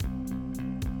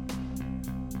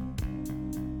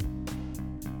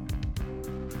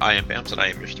I am Bams, and I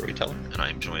am your storyteller, and I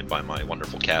am joined by my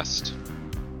wonderful cast.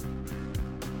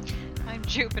 I'm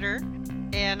Jupiter,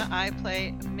 and I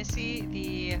play Missy,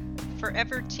 the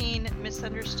forever teen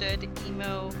misunderstood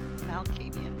emo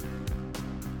Malkavian.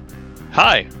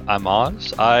 Hi, I'm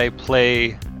Oz. I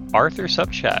play Arthur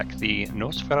Subchak, the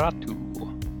Nosferatu.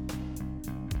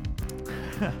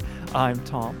 I'm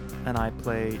Tom, and I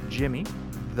play Jimmy,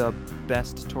 the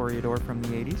best Toreador from the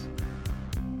 80s.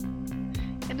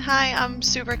 And hi, I'm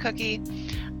Super Cookie.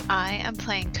 I am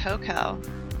playing Coco.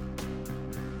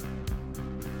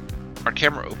 Our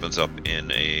camera opens up in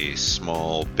a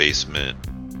small basement,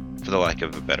 for the lack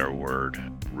of a better word,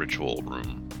 ritual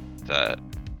room that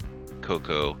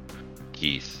Coco,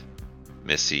 Keith,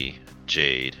 Missy,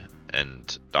 Jade,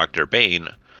 and Dr. Bane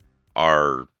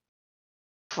are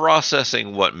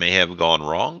processing what may have gone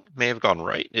wrong, may have gone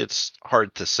right. It's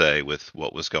hard to say with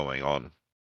what was going on.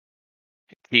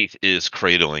 Keith is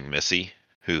cradling Missy,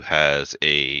 who has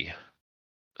a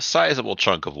sizable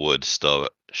chunk of wood still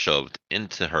shoved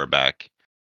into her back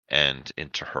and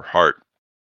into her heart,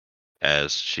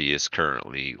 as she is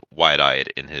currently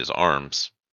wide-eyed in his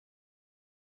arms.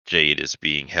 Jade is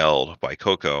being held by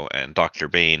Coco, and Dr.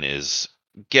 Bane is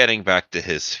getting back to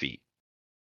his feet.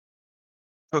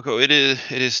 Coco, it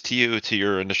is to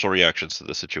your initial reactions to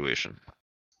the situation.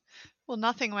 Well,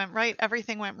 nothing went right.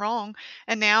 Everything went wrong.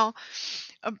 And now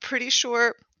I'm pretty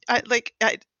sure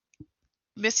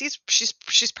Missy's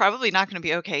she's probably not going to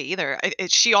be okay either.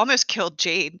 She almost killed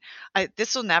Jade.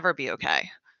 This will never be okay.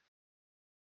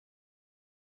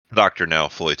 The doctor, now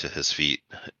fully to his feet,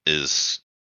 is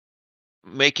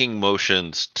making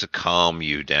motions to calm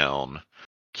you down,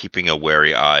 keeping a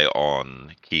wary eye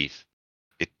on Keith.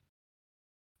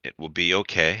 It will be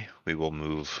okay. We will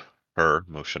move her,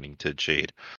 motioning to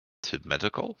Jade, to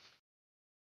medical,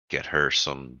 get her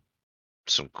some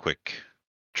quick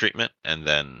treatment, and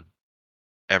then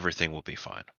everything will be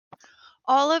fine.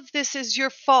 All of this is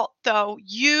your fault, though.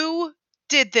 You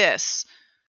did this.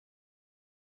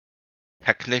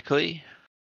 Technically,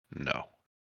 no.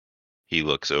 He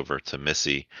looks over to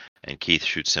Missy, and Keith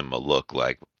shoots him a look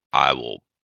like, I will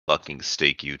fucking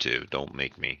stake you two. Don't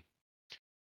make me.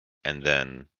 And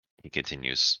then he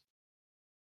continues,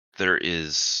 there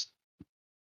is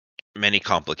many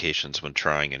complications when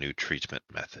trying a new treatment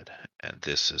method, and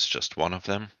this is just one of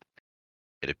them.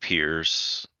 It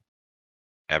appears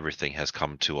everything has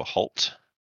come to a halt.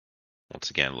 Once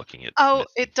again, looking at Oh, Missy.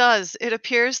 it does. It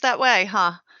appears that way,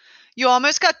 huh? You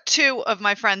almost got 2 of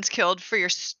my friends killed for your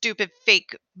stupid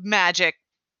fake magic.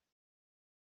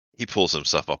 He pulls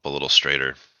himself up a little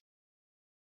straighter.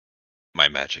 My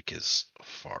magic is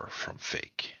far from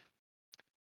fake.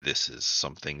 This is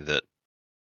something that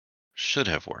should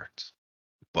have worked,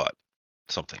 but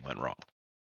something went wrong.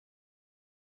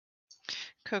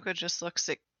 Coco just looks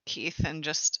at Keith and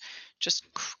just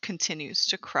continues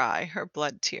to cry her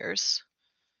blood tears.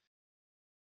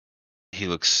 He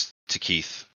looks to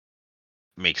Keith,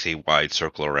 makes a wide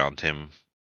circle around him,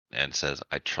 and says,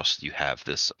 I trust you have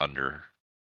this under.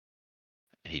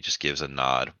 He just gives a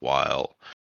nod while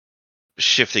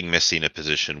shifting Missy in a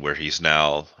position where he's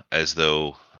now as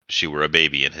though she were a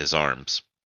baby in his arms.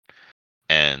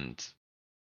 And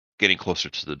getting closer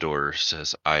to the door,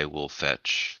 says, I will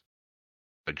fetch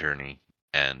a gurney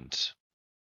and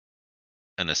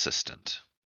an assistant.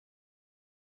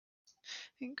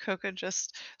 And Coco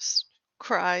just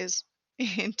cries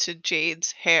into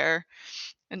Jade's hair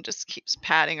and just keeps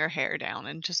patting her hair down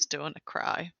and just doing a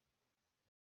cry.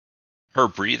 Her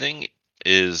breathing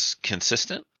is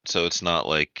consistent, so it's not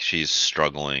like she's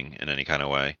struggling in any kind of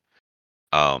way.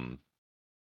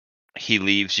 He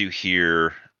leaves you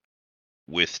here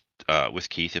with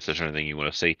Keith if there's anything you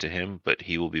want to say to him, but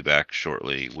he will be back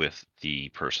shortly with the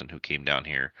person who came down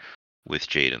here with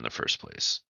Jade in the first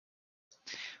place.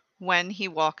 When he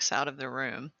walks out of the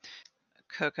room,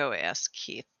 Coco asks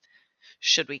Keith,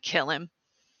 should we kill him?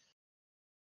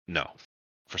 No.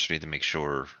 First we need to make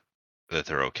sure that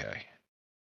they're okay.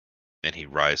 And he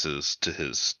rises to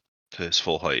his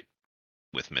full height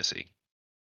with Missy.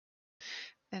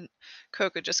 And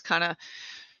Coco just kind of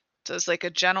does like a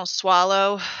gentle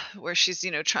swallow where she's,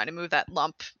 trying to move that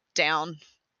lump down.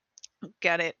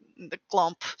 Get it? The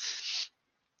glump.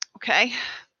 Okay.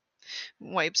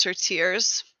 Wipes her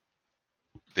tears.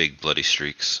 Big bloody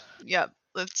streaks. Yep.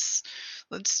 Let's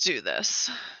do this.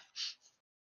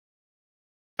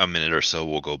 A minute or so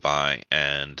will go by,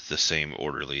 and the same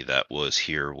orderly that was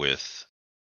here with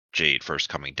Jade first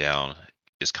coming down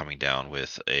is coming down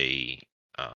with a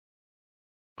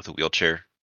wheelchair.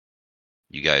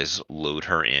 You guys load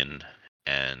her in,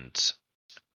 and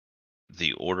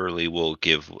The orderly will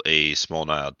give a small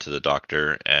nod to the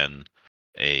doctor and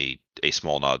a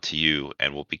small nod to you,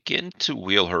 and will begin to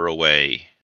wheel her away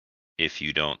if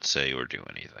you don't say or do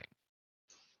anything.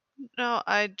 No,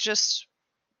 I just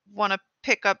want to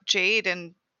pick up Jade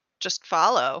and just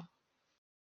follow.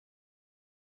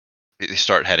 They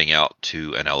start heading out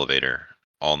to an elevator.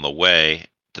 On the way,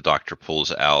 the doctor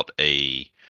pulls out a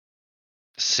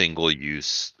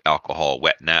single-use alcohol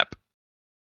wet nap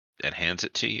and hands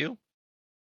it to you,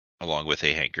 along with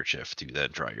a handkerchief to then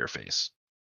dry your face.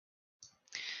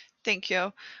 Thank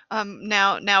you.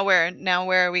 Now where? Now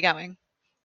where are we going?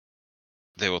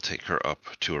 They will take her up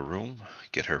to a room,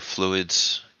 get her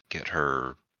fluids, get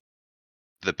her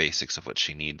the basics of what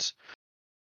she needs.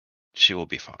 She will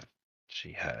be fine.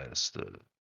 She has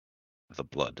the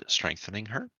blood strengthening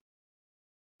her.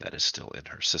 That is still in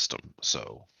her system.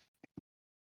 So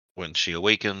when she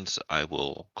awakens, I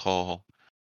will call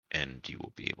and you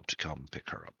will be able to come pick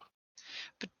her up.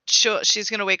 But she's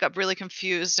going to wake up really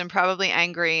confused and probably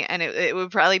angry, and it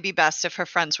would probably be best if her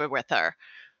friends were with her.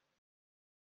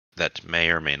 That may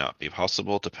or may not be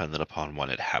possible, depending upon when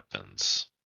it happens.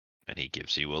 And he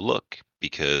gives you a look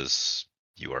because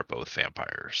you are both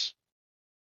vampires.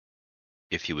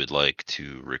 If you would like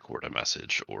to record a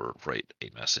message or write a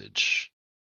message,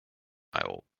 I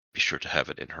will be sure to have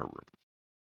it in her room.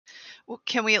 Well,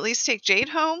 can we at least take Jade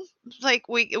home? Like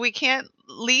we can't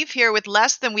leave here with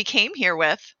less than we came here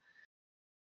with.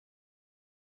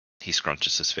 He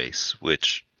scrunches his face,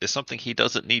 which is something he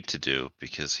doesn't need to do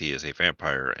because he is a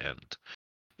vampire, and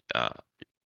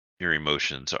your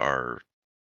emotions are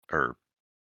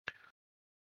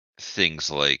things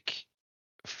like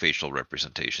facial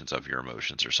representations of your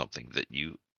emotions are something that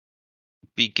you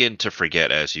begin to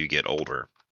forget as you get older.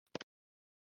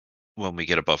 When we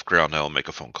get above ground, I will make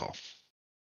a phone call.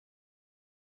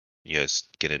 You guys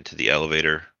get into the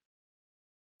elevator.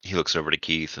 He looks over to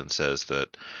Keith and says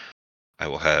that I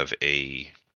will have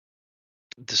a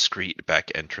discreet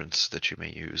back entrance that you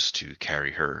may use to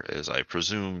carry her, as I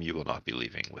presume you will not be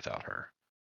leaving without her.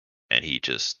 And he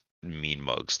just mean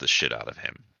mugs the shit out of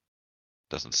him.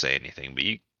 Doesn't say anything, but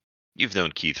you've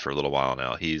known Keith for a little while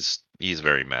now. He's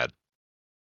very mad.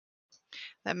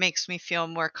 That makes me feel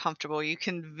more comfortable. You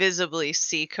can visibly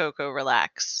see Coco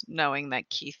relax, knowing that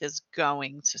Keith is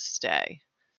going to stay.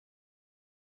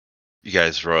 You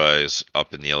guys rise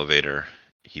up in the elevator.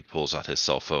 He pulls out his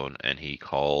cell phone and he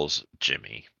calls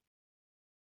Jimmy.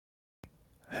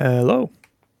 Hello.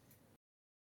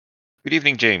 Good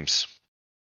evening, James.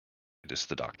 It is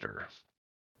the doctor.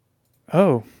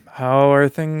 Oh, how are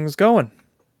things going?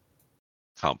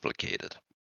 Complicated.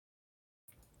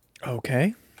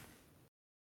 Okay.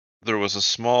 There was a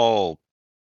small,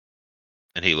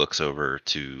 and he looks over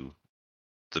to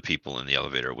the people in the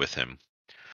elevator with him,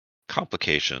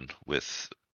 complication with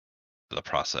the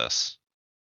process.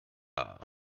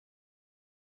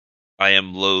 I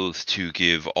am loath to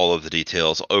give all of the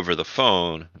details over the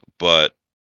phone, but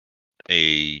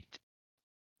a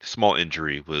small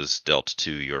injury was dealt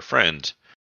to your friend,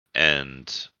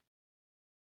 and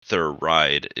their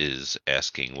ride is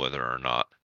asking whether or not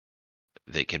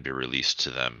they can be released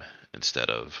to them instead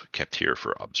of kept here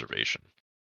for observation.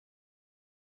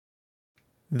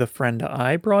 The friend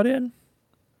I brought in?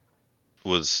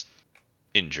 Was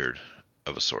injured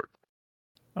of a sort.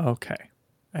 Okay.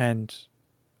 And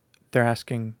they're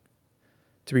asking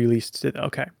to be released to...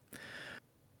 Okay.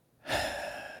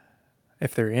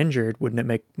 If they're injured, wouldn't it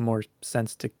make more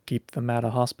sense to keep them at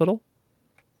a hospital?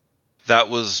 That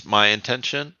was my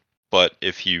intention, but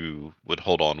if you would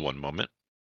hold on one moment,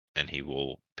 and he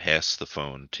will pass the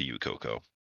phone to you, Coco.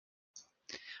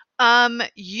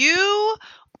 You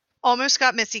almost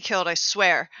got Missy killed, I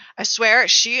swear. I swear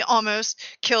she almost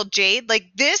killed Jade. Like,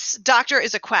 this doctor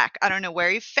is a quack. I don't know where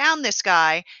he found this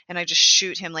guy, and I just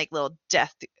shoot him like little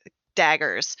death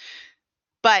daggers.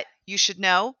 But you should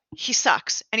know he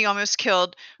sucks, and he almost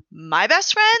killed my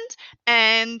best friend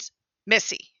and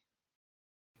Missy.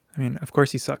 I mean, of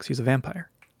course he sucks. He's a vampire.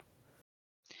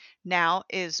 Now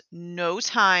is no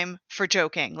time for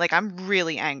joking. Like, I'm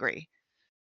really angry.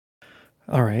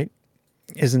 All right.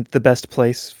 Isn't the best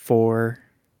place for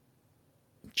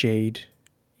Jade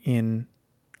in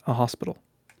a hospital?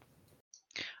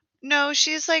 No,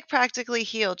 she's like practically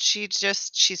healed.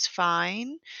 She's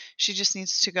fine. She just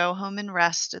needs to go home and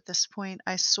rest at this point.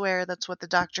 I swear that's what the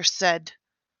doctor said.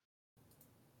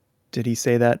 Did he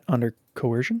say that under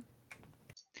coercion?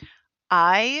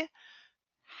 I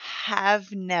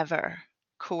have never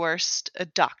coerced a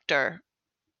doctor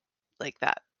like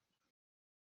that.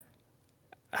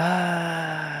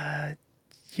 Uh,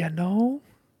 you know,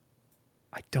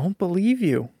 I don't believe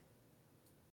you.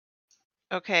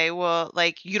 Okay, well,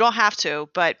 like, you don't have to,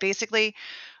 but basically,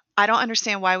 I don't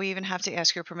understand why we even have to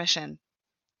ask your permission.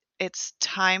 It's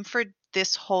time for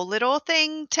this whole little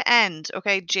thing to end.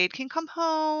 Okay, Jade can come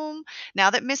home now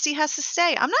that Missy has to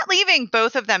stay. I'm not leaving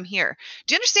both of them here.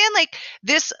 Do you understand? Like,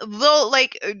 this little,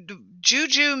 like,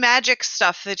 juju magic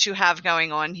stuff that you have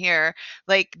going on here,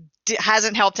 like,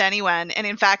 hasn't helped anyone, and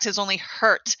in fact has only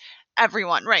hurt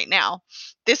everyone right now.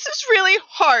 This is really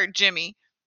hard, Jimmy.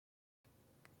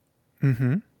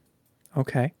 Mm-hmm.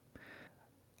 Okay.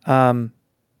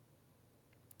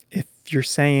 If you're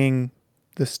saying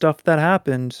the stuff that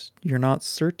happened, you're not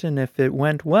certain if it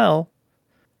went well,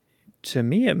 to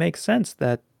me it makes sense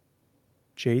that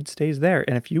Jade stays there.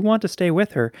 And if you want to stay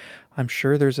with her, I'm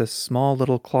sure there's a small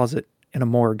little closet in a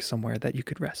morgue somewhere that you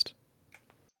could rest.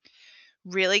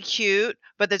 Really cute,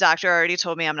 but the doctor already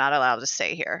told me I'm not allowed to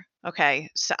stay here. Okay,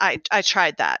 so I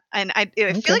tried that, and I feel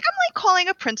Okay. like I'm like calling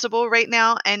a principal right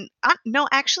now, and no,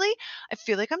 actually, I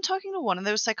feel like I'm talking to one of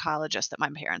those psychologists that my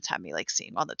parents had me like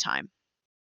seeing all the time.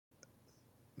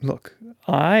 Look,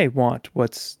 I want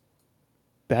what's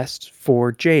best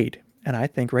for Jade, and I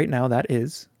think right now that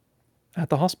is at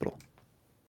the hospital.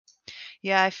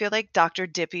 Yeah, I feel like Dr.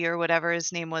 Dippy or whatever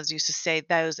his name was used to say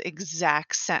those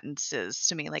exact sentences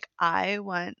to me, like, I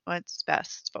want what's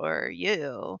best for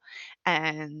you,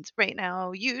 and right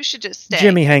now you should just stay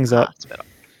Jimmy in hangs the up. hospital.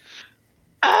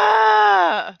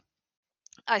 Ah!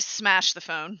 I smashed the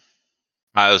phone.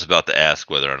 I was about to ask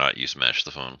whether or not you smashed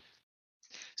the phone.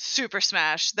 Super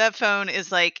smash. That phone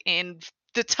is like in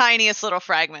the tiniest little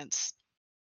fragments.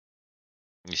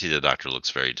 You see, the doctor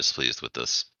looks very displeased with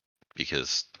this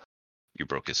because you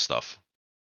broke his stuff.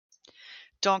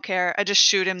 Don't care. I just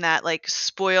shoot him that like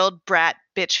spoiled brat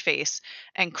bitch face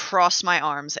and cross my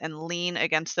arms and lean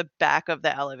against the back of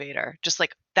the elevator. Just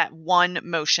like that one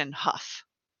motion huff.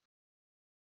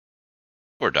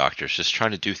 Poor doctor's just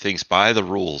trying to do things by the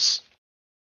rules.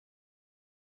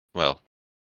 Well,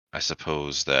 I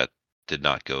suppose that did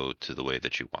not go to the way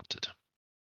that you wanted.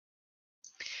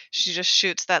 She just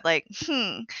shoots that like,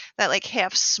 that like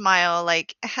half smile,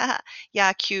 like,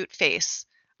 yeah, cute face.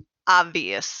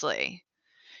 Obviously.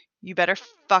 You better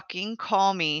fucking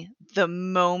call me the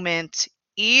moment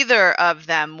either of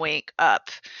them wake up.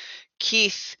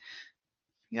 Keith,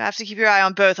 you have to keep your eye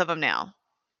on both of them now.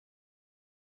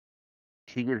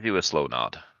 He gives you a slow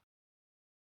nod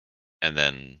and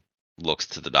then looks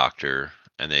to the doctor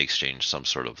and they exchange some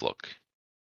sort of look.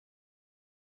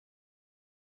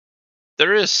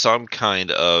 There is some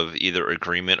kind of either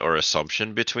agreement or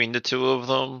assumption between the two of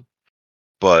them,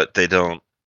 but they don't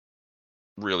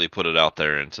really put it out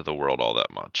there into the world all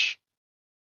that much.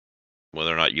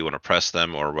 Whether or not you want to press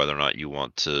them or whether or not you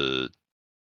want to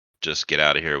just get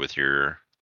out of here with your,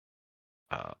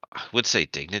 I would say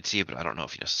dignity, but I don't know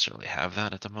if you necessarily have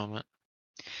that at the moment.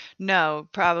 No,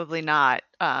 probably not.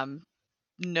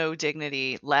 No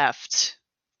dignity left.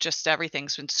 Just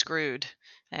everything's been screwed.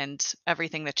 And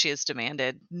everything that she has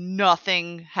demanded,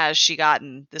 nothing has she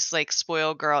gotten. This like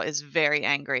spoiled girl is very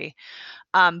angry.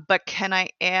 But can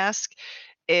I ask,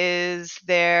 is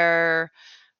there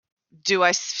do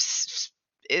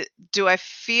do I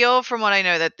feel from what I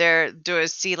know that do I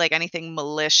see like anything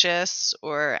malicious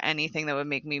or anything that would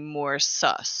make me more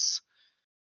sus?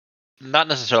 Not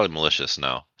necessarily malicious,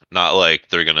 no. Not like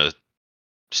they're gonna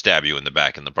stab you in the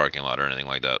back in the parking lot or anything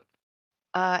like that.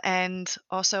 And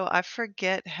also, I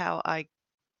forget how I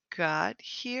got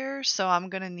here, so I'm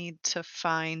gonna need to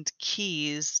find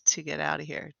keys to get out of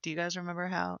here. Do you guys remember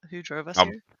who drove us I'm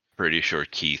here? pretty sure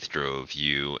Keith drove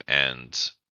you and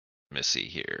Missy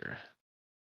here.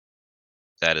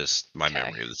 That is my Okay.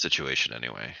 memory of the situation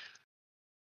anyway.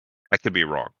 I could be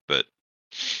wrong, but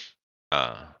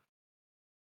uh,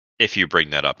 if you bring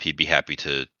that up, he'd be happy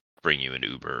to bring you an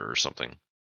Uber or something.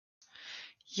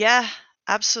 Yeah,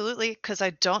 absolutely. Because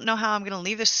I don't know how I'm gonna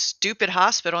leave this stupid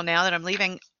hospital now that I'm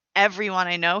leaving everyone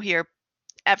I know here,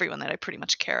 everyone that I pretty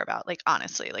much care about. Like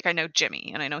honestly, like I know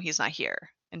Jimmy, and I know he's not here,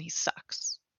 and he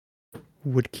sucks.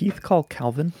 Would Keith call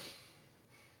Calvin?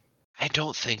 I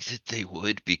don't think that they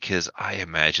would because I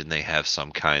imagine they have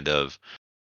some kind of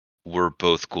we're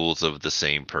both ghouls of the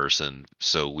same person,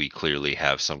 so we clearly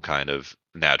have some kind of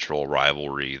natural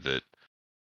rivalry that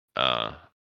uh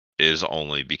is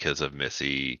only because of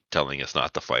Missy telling us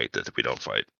not to fight that we don't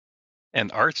fight.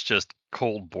 And Art's just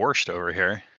cold borscht over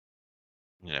here.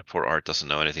 Yeah, poor Art doesn't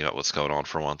know anything about what's going on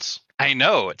for once. I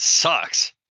know, it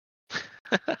sucks.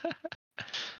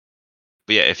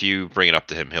 But yeah, if you bring it up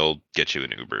to him, he'll get you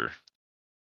an Uber. Of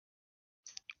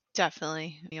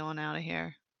Definitely be on out of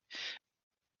here.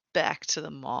 Back to the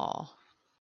mall.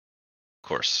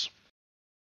 course.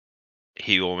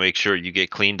 He will make sure you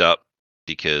get cleaned up.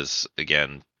 because,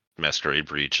 again, Masquerade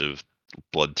breach of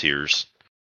blood tears,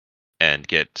 and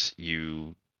get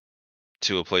you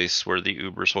to a place where the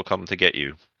Ubers will come to get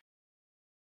you.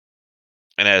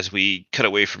 And as we cut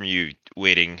away from you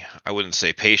waiting, I wouldn't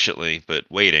say patiently, but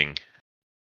waiting.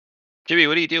 Jimmy,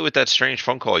 what do you do with that strange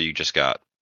phone call you just got?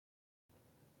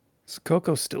 Is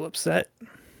Coco's still upset?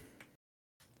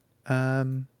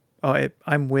 I'm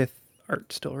with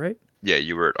Art still, right? Yeah,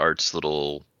 you were at Art's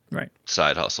little Right.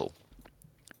 side hustle.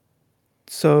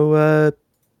 So,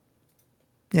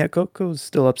 yeah, Coco's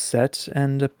still upset,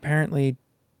 and apparently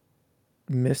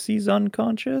Missy's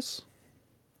unconscious?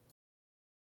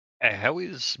 How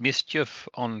is Mischief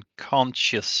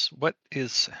unconscious? What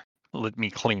is... Let me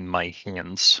clean my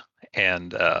hands.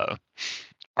 And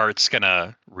Art's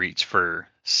gonna reach for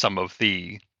some of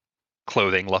the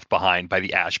clothing left behind by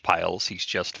the ash piles he's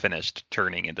just finished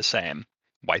turning into Sam,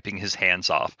 wiping his hands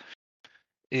off.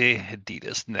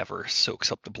 Adidas never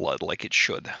soaks up the blood like it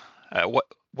should.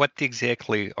 What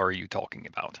exactly are you talking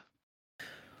about?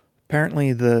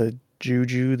 Apparently the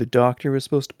juju the doctor was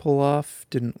supposed to pull off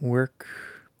didn't work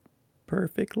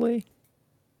perfectly.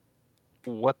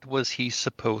 What was he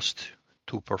supposed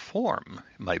to perform,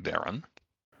 my Baron?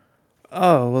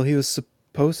 Oh, well, he was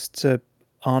supposed to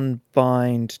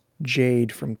unbind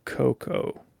Jade from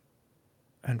Coco.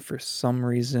 And for some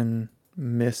reason,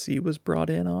 Missy was brought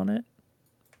in on it.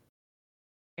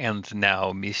 And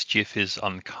now Mischief is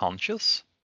unconscious?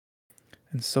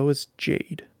 And so is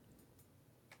Jade.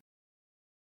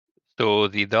 So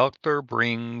the doctor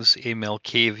brings a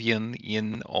Malkavian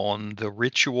in on the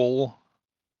ritual,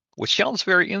 which sounds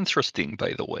very interesting,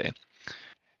 by the way.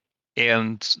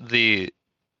 And the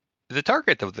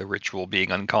target of the ritual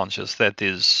being unconscious, that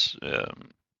is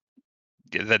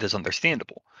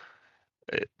understandable.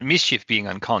 Mischief being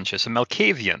unconscious, a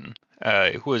Malkavian,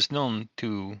 who is known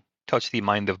to touch the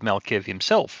mind of Malkav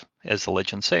himself, as the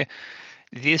legends say,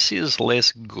 this is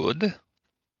less good.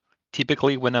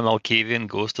 Typically, when a Malkavian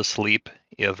goes to sleep,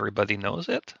 everybody knows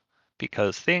it,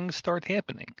 because things start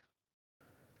happening.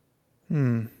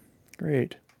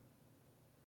 Great.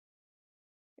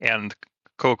 And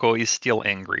Coco is still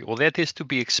angry. Well, that is to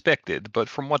be expected, but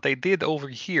from what I did over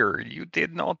here, you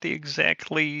did not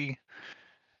exactly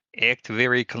act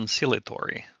very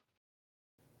conciliatory.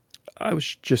 I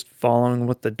was just following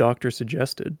what the doctor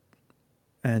suggested.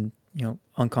 And,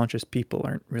 unconscious people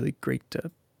aren't really great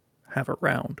to have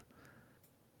around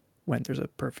when there's a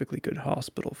perfectly good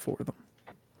hospital for them.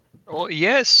 Well,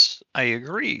 yes, I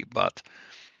agree, but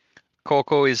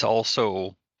Coco is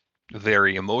also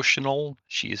very emotional.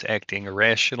 She is acting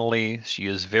irrationally. She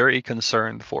is very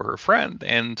concerned for her friend,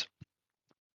 and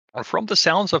from the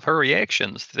sounds of her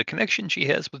reactions, the connection she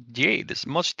has with Jade is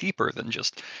much deeper than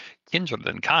just kindred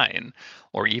and kind,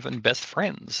 or even best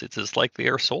friends. It's as like they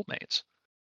are soulmates.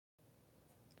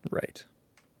 Right.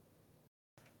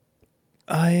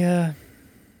 I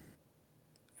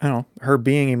don't know. Her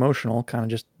being emotional kind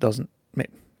of just doesn't.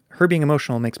 Her being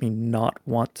emotional makes me not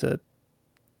want to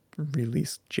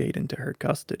release Jade into her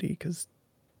custody because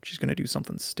she's going to do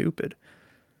something stupid.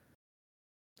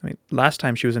 I mean, last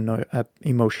time she was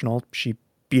emotional, she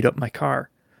beat up my car.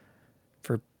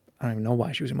 I don't even know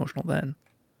why she was emotional then.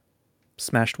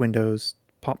 Smashed windows,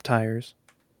 popped tires.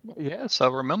 Yes, I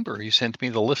remember. You sent me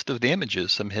the list of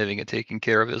damages. I'm having it taken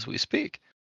care of as we speak.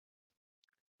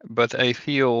 But I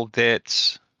feel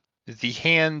that the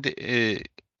hand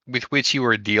with which you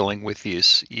are dealing with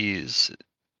this is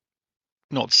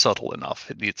not subtle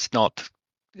enough. It's not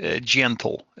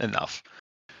gentle enough.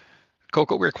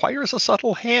 Coco requires a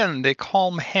subtle hand, a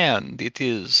calm hand. It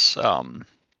is,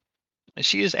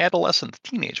 she is adolescent,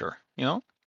 teenager,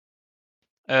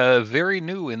 very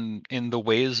new in the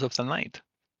ways of the night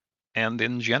and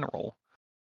in general.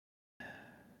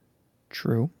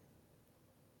 True.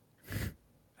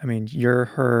 I mean, you're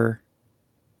her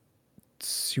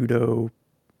pseudo,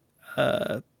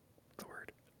 the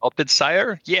word. Puppet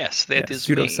sire? Yes, that is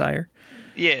pseudo me. sire.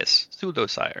 Yes, pseudo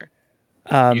sire.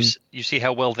 You see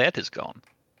how well that has gone.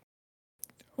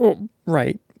 Oh,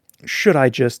 right. Should I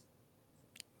just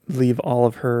leave all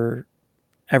of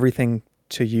everything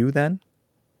to you then?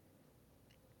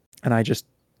 And I just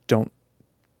don't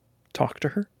talk to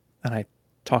her? And I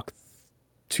talk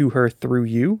to her through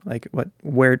you? Like,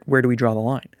 where do we draw the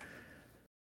line?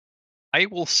 I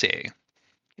will say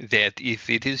that if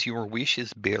it is your wish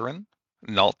as Baron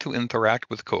not to interact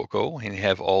with Coco and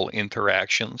have all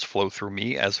interactions flow through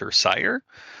me as her sire,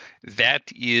 that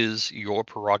is your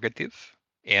prerogative,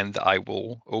 and I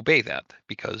will obey that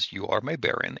because you are my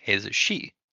Baron, as is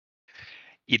she.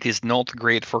 It is not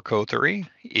great for coterie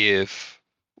if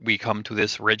we come to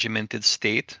this regimented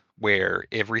state where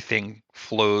everything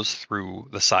flows through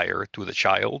the sire to the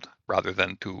child rather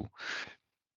than to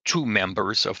two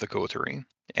members of the coterie,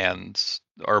 and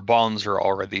our bonds are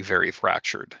already very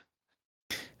fractured.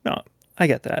 No, I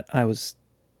get that. I was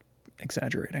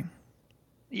exaggerating.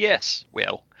 Yes,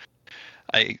 well,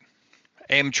 I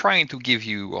am trying to give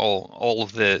you all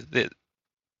of the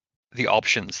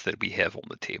options that we have on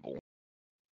the table.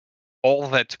 All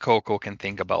that Coco can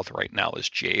think about right now is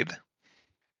Jade.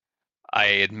 I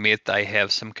admit I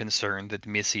have some concern that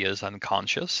Missy is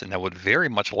unconscious, and I would very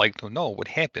much like to know what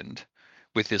happened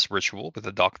with this ritual with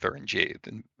the Doctor and Jade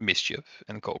and Mischief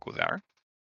and Coco there.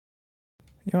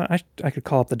 You know what? I could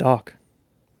call up the doc.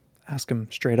 Ask him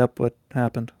straight up what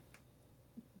happened.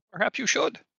 Perhaps you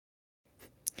should.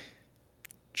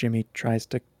 Jimmy tries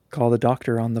to call the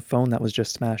doctor on the phone that was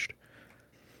just smashed.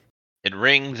 It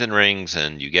rings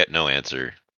and you get no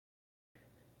answer.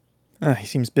 He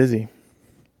seems busy.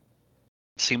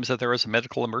 It seems that there is a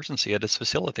medical emergency at his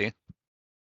facility.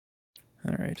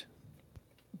 All right.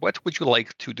 What would you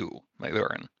like to do, my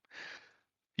Baron?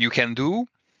 You can do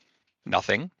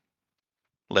nothing.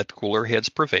 Let cooler heads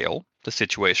prevail. The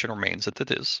situation remains as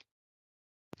it is.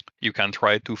 You can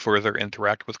try to further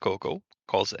interact with Coco,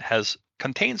 because it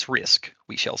contains risk,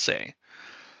 we shall say.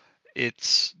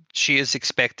 She is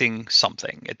expecting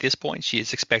something. At this point, she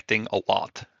is expecting a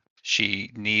lot.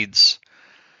 She needs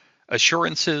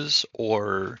assurances,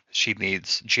 or she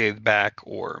needs Jade back,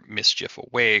 or Mischief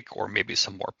awake, or maybe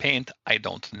some more paint. I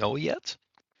don't know yet.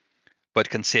 But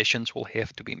concessions will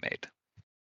have to be made.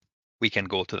 We can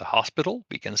go to the hospital.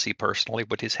 We can see personally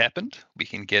what has happened. We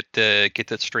can get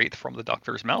it straight from the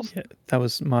doctor's mouth. Yeah, that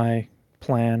was my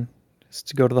plan, is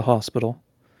to go to the hospital.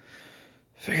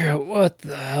 Figure out what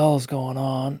the hell's going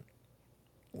on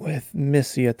with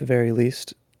Missy at the very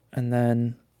least. And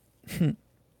then...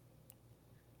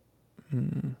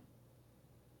 I'm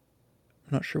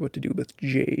not sure what to do with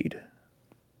Jade.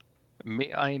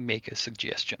 May I make a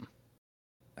suggestion?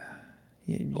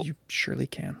 You surely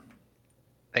can.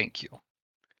 Thank you.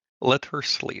 Let her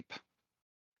sleep.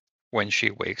 When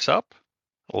she wakes up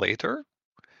later,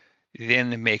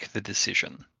 then make the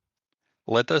decision.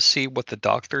 Let us see what the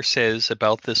doctor says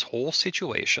about this whole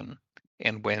situation.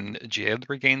 And when Jed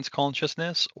regains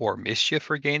consciousness, or Mischief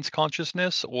regains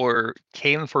consciousness, or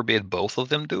Cain forbid both of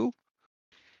them do,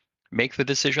 make the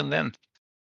decision then.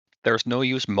 There's no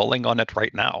use mulling on it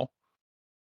right now.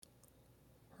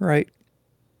 Right.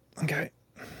 Okay.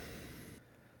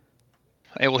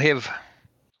 I will have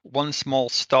one small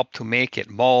stop to make at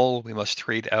mall. We must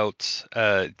trade out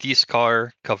this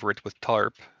car, cover it with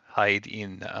tarp, hide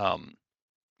in.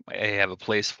 I have a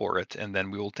place for it, and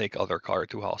then we will take other car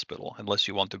to hospital, unless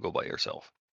you want to go by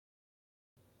yourself.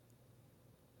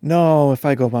 No, if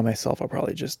I go by myself, I'll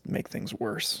probably just make things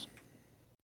worse.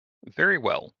 Very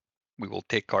well. We will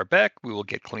take car back. We will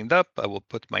get cleaned up. I will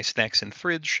put my snacks in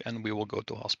fridge, and we will go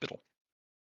to hospital.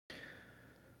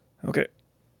 Okay.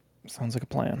 Sounds like a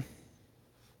plan.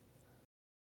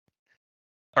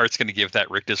 Art's going to give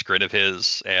that rictus grin of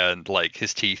his, and like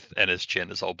his teeth and his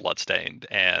chin is all bloodstained,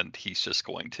 and he's just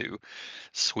going to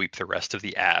sweep the rest of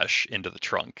the ash into the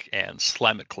trunk and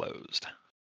slam it closed.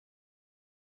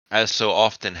 As so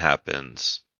often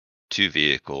happens, two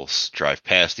vehicles drive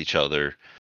past each other,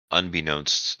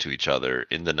 unbeknownst to each other,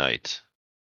 in the night.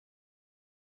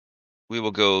 We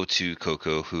will go to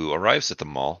Coco, who arrives at the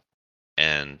mall,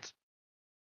 and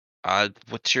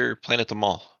what's your plan at the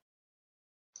mall?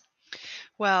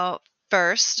 Well,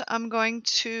 first, I'm going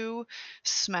to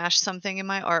smash something in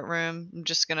my art room. I'm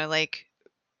just going to like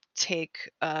take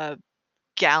a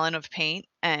gallon of paint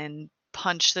and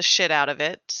punch the shit out of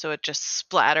it so it just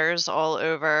splatters all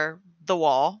over the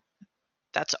wall.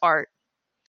 That's art.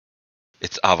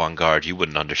 It's avant-garde, you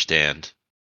wouldn't understand.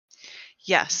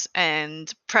 Yes,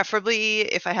 and preferably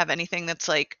if I have anything that's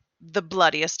like the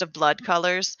bloodiest of blood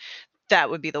colors,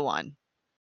 that would be the one.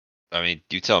 I mean,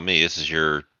 you tell me, this is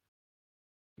your,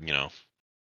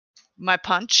 My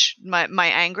punch, my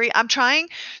angry. I'm trying.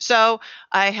 So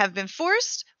I have been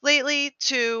forced lately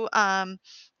to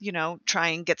try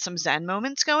and get some zen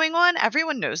moments going on.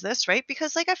 Everyone knows this, right?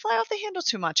 Because like I fly off the handle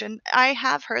too much, and I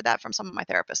have heard that from some of my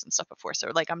therapists and stuff before. So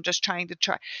like I'm just trying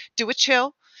to do a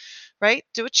chill, right?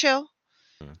 Do a chill.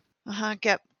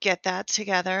 Get that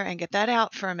together and get that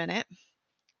out for a minute.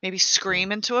 Maybe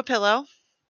scream into a pillow.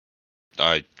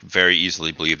 I very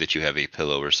easily believe that you have a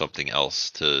pillow or something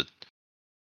else to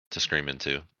scream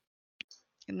into.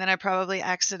 And then I probably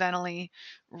accidentally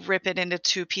rip it into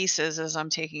two pieces as I'm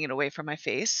taking it away from my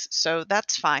face. So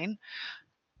that's fine.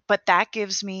 But that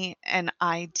gives me an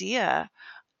idea.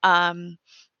 Have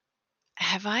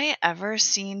I ever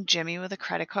seen Jimmy with a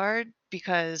credit card?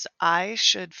 because I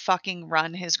should fucking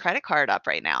run his credit card up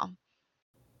right now.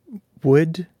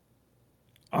 Would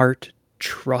Art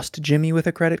trust Jimmy with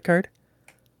a credit card?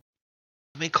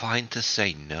 I'm inclined to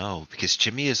say no, because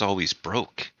Jimmy is always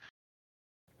broke.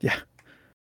 Yeah.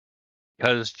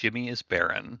 Because Jimmy is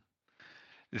barren,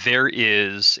 there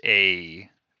is a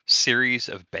series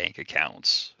of bank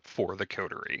accounts for the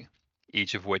coterie,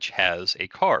 each of which has a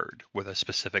card with a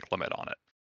specific limit on it.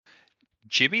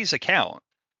 Jimmy's account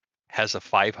has a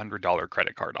 $500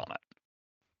 credit card on it.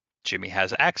 Jimmy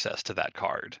has access to that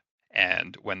card,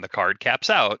 and when the card caps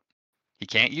out, he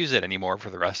can't use it anymore for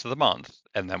the rest of the month.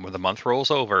 And then when the month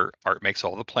rolls over, Art makes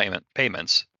all the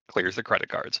payments, clears the credit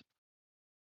cards.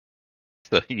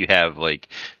 So you have like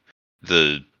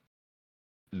the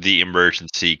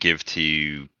emergency give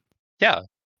to Yeah,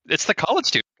 it's the college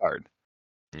student card.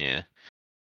 yeah.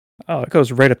 Oh, it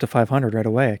goes right up to 500 right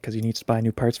away because he needs to buy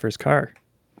new parts for his car.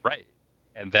 Right.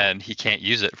 And then he can't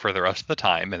use it for the rest of the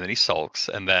time, and then he sulks,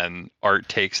 and then Art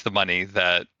takes the money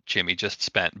that Jimmy just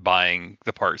spent buying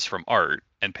the parts from Art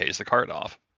and pays the card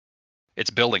off. It's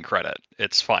building credit.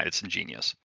 It's fine. It's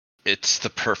ingenious. It's the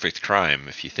perfect crime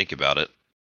if you think about it,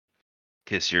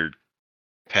 because you're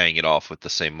paying it off with the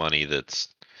same money that's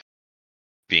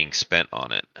being spent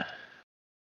on it.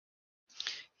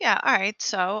 Yeah, all right.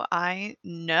 So I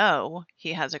know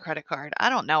he has a credit card. I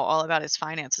don't know all about his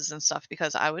finances and stuff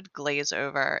because I would glaze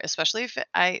over, especially if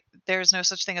there's no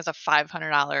such thing as a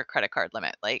 $500 credit card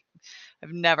limit. Like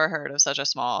I've never heard of such a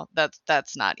small.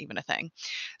 That's not even a thing.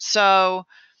 So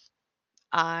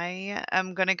I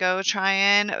am gonna go try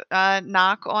and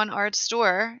knock on Art's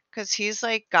door because he's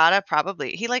like gotta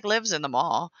probably he like lives in the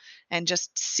mall and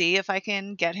just see if I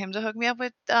can get him to hook me up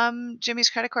with Jimmy's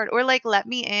credit card or like let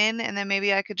me in and then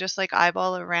maybe I could just like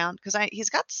eyeball around because I he's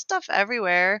got stuff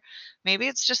everywhere. Maybe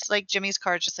it's just like Jimmy's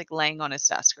card just like laying on his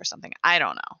desk or something. I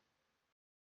don't know.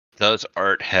 Does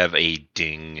Art have a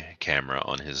ding camera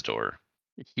on his door?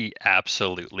 He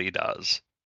absolutely does.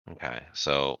 Okay,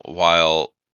 so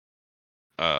while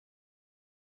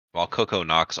Coco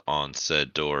knocks on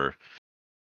said door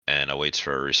and awaits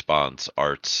for a response,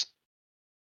 Art's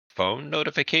phone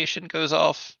notification goes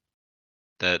off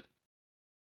that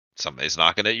somebody's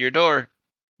knocking at your door.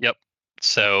 Yep.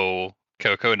 So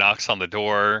Coco knocks on the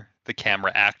door, the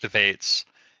camera activates,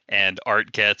 and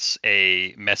Art gets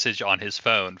a message on his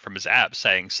phone from his app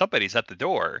saying somebody's at the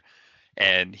door.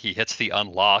 And he hits the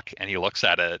unlock and he looks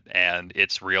at it, and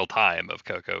it's real time of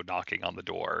Coco knocking on the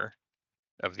door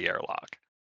of the airlock.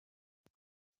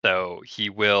 So he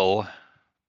will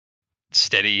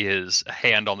steady his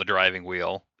hand on the driving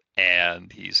wheel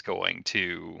and he's going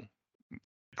to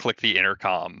click the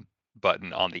intercom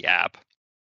button on the app.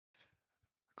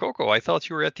 Coco, I thought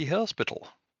you were at the hospital.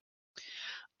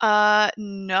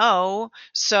 No.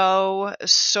 So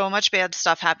much bad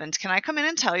stuff happened. Can I come in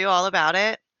and tell you all about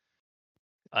it?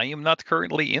 I am not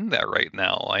currently in there right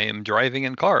now. I am driving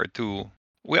in car to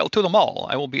the mall.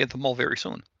 I will be at the mall very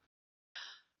soon.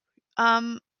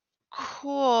 Um,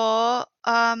 cool.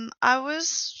 I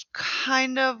was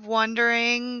kind of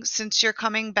wondering since you're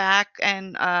coming back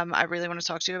and I really want to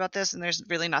talk to you about this and there's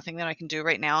really nothing that I can do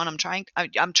right now and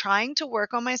I'm trying to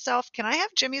work on myself. Can I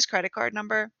have Jimmy's credit card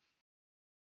number?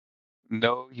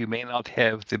 No, you may not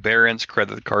have the Baron's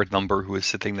credit card number who is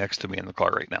sitting next to me in the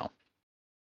car right now.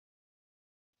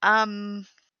 Um,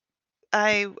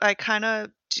 I kind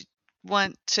of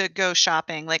want to go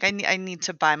shopping. Like I need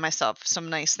to buy myself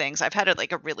some nice things. I've had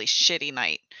like a really shitty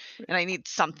night and I need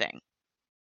something.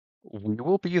 We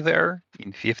will be there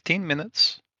in 15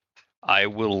 minutes. I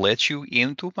will let you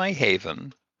into my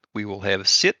haven. We will have a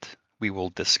sit. We will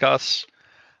discuss.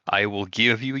 I will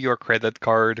give you your credit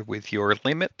card with your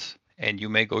limit, and you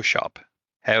may go shop.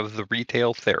 Have the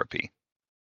retail therapy.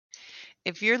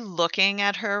 If you're looking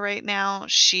at her right now,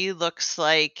 she looks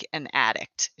like an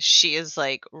addict. She is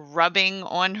like rubbing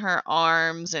on her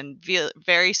arms and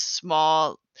very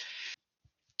small.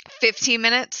 15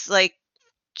 minutes, like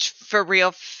for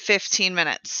real, 15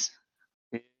 minutes.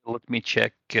 Let me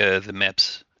check the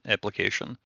maps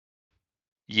application.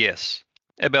 Yes,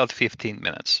 about 15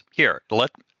 minutes. Here,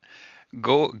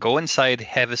 go inside,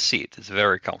 have a seat. It's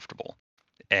very comfortable.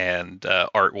 And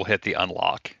Art will hit the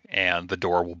unlock, and the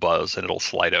door will buzz, and it'll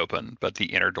slide open, but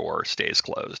the inner door stays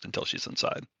closed until she's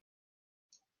inside.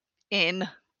 In.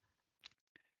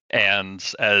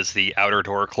 And as the outer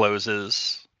door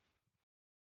closes,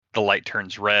 the light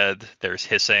turns red. There's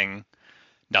hissing.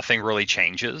 Nothing really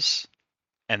changes,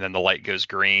 and then the light goes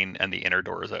green, and the inner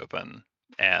door is open,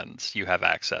 and you have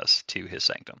access to his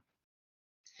sanctum.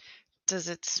 Does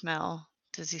it smell?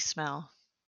 Does he smell?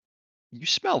 You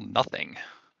smell nothing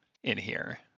in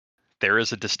here. There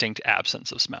is a distinct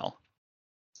absence of smell.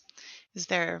 Is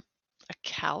there a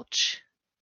couch?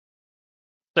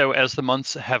 So as the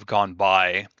months have gone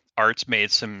by, Art's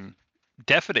made some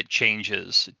definite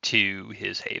changes to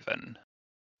his haven.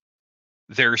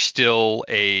 There's still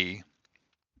a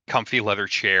comfy leather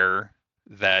chair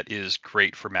that is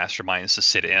great for masterminds to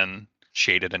sit in,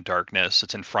 shaded in darkness.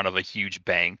 It's in front of a huge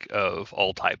bank of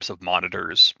all types of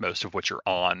monitors, most of which are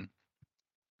on.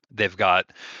 They've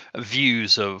got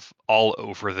views of all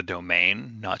over the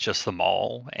domain, not just the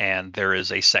mall. And there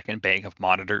is a second bank of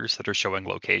monitors that are showing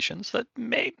locations that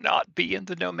may not be in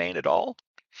the domain at all.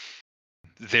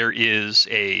 There is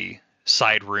a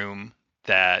side room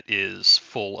that is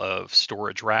full of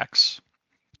storage racks.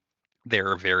 There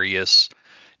are various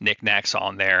knickknacks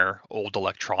on there, old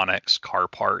electronics, car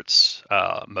parts.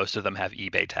 Most of them have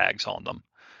eBay tags on them,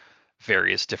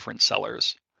 various different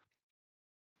sellers.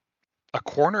 A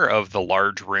corner of the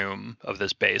large room of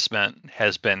this basement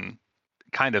has been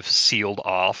kind of sealed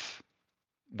off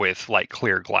with like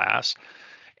clear glass,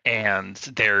 and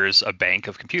there's a bank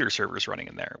of computer servers running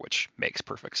in there, which makes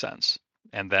perfect sense.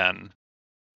 And then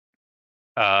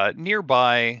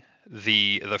nearby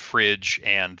the fridge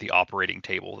and the operating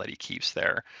table that he keeps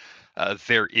there,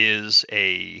 there is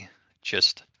a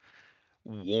just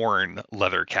worn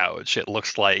leather couch. It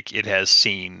looks like it has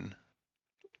seen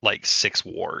like 6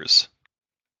 wars,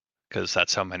 because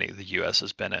that's how many the US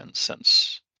has been in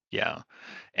since. Yeah.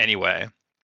 Anyway,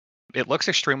 it looks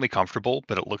extremely comfortable,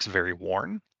 but it looks very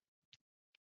worn.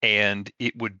 And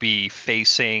it would be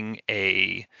facing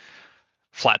a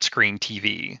flat screen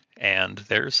TV, and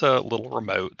there's a little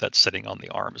remote that's sitting on the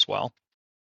arm as well.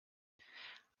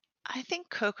 I think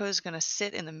Coco's going to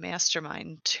sit in the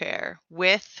mastermind chair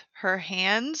with her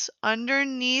hands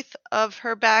underneath of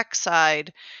her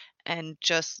backside and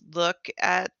just look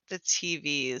at the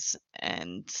TVs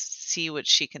and see what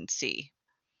she can see.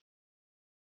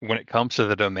 When it comes to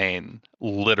the domain,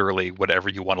 literally whatever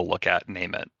you want to look at,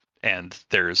 name it, and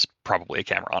there's probably a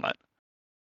camera on it.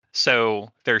 So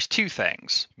there's 2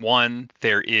 things. One,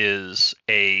 there is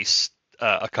a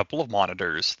couple of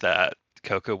monitors that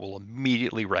Coco will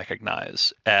immediately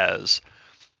recognize as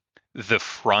the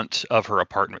front of her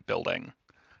apartment building,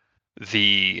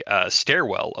 the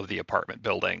stairwell of the apartment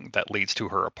building that leads to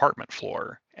her apartment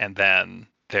floor, and then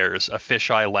there's a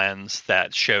fisheye lens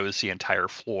that shows the entire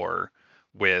floor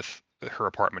with her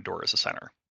apartment door as a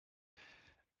center.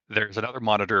 There's another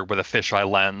monitor with a fisheye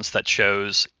lens that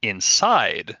shows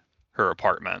inside her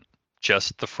apartment,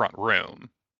 just the front room,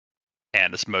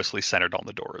 and it's mostly centered on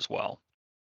the door as well.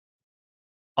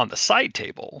 On the side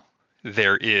table,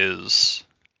 there is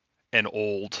an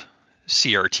old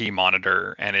CRT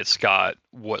monitor, and it's got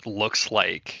what looks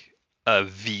like a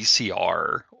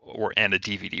VCR and a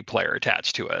DVD player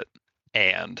attached to it,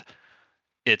 and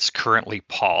it's currently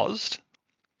paused.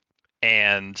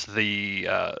 And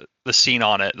the scene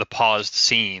on it, the paused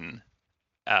scene,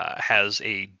 has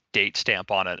a date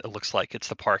stamp on it. It looks like it's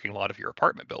the parking lot of your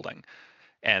apartment building,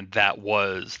 and that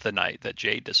was the night that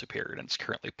Jade disappeared, and it's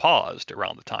currently paused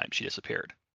around the time she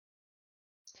disappeared.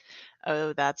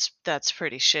 Oh, that's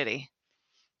pretty shitty.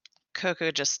 Coco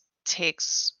just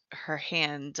takes her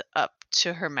hand up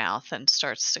to her mouth and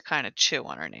starts to kind of chew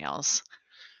on her nails.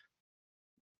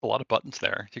 A lot of buttons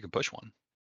there. You can push one.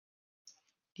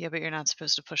 Yeah, but you're not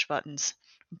supposed to push buttons.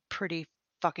 I'm pretty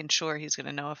fucking sure he's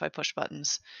gonna know if I push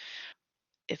buttons.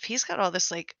 If he's got all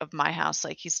this like of my house,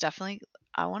 like he's definitely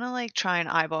I want to like try and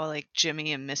eyeball like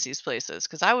Jimmy and Missy's places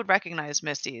because I would recognize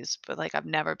Missy's, but like I've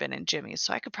never been in Jimmy's,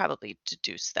 so I could probably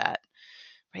deduce that.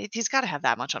 Right? He's got to have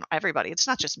that much on everybody. It's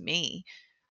not just me.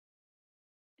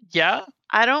 Yeah,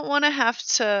 I don't want to have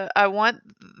to. I want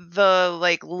the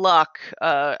like luck,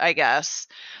 I guess,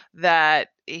 that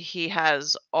he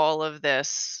has all of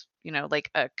this, like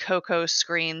a Coco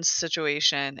screens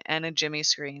situation and a Jimmy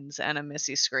screens and a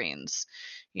Missy screens.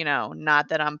 Not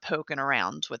that I'm poking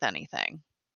around with anything.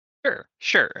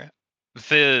 sure.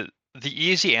 The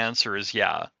easy answer is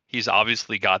yeah. He's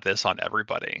obviously got this on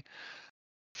everybody.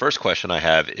 First question I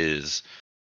have is,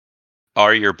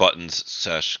 are your buttons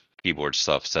 / keyboard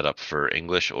stuff set up for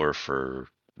English or for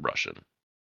Russian?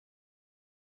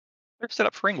 They're set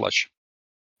up for English.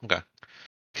 Okay.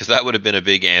 Because that would have been a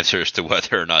big answer as to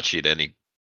whether or not she had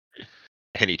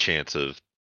any chance of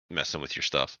messing with your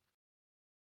stuff.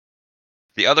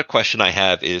 The other question I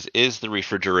have is the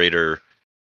refrigerator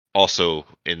also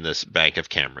in this bank of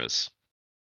cameras?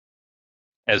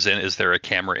 As in, is there a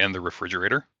camera in the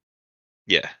refrigerator?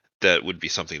 Yeah, that would be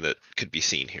something that could be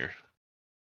seen here.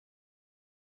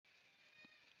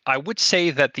 I would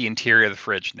say that the interior of the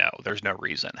fridge, no, there's no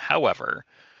reason. However,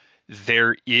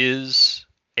 there is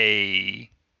a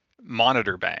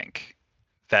monitor bank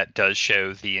that does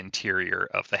show the interior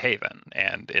of the Haven,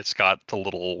 and it's got the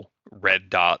little red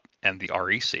dot and the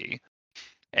REC.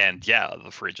 And yeah,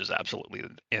 the fridge is absolutely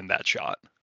in that shot.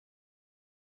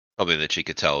 Something that she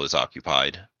could tell is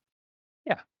occupied.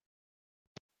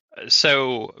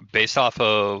 So, based off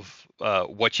of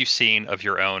what you've seen of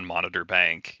your own monitor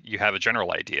bank, you have a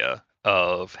general idea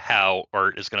of how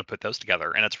Art is going to put those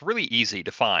together. And it's really easy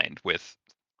to find with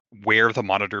where the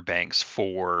monitor banks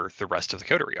for the rest of the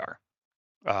coterie are.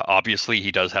 Obviously,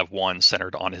 he does have one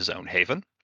centered on his own Haven.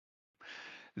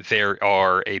 There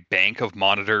are a bank of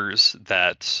monitors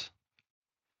that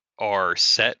are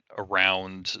set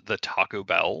around the Taco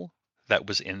Bell that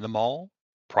was in the mall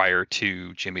prior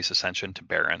to Jimmy's ascension to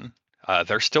Baron.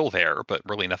 They're still there, but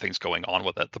really nothing's going on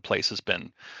with it. The place has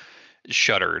been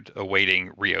shuttered,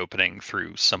 awaiting reopening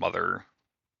through some other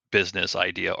business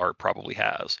idea Art probably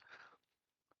has.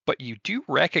 But you do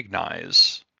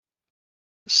recognize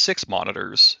 6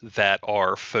 monitors that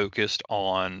are focused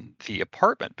on the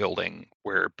apartment building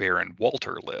where Baron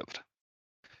Walter lived.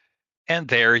 And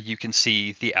there you can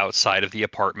see the outside of the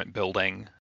apartment building.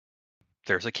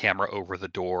 There's a camera over the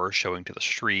door showing to the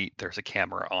street. There's a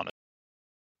camera on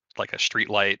like a street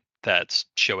light that's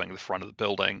showing the front of the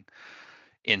building.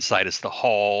 Inside is the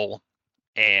hall,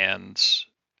 and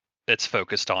it's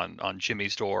focused on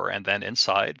Jimmy's door. And then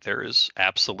inside there is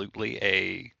absolutely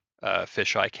a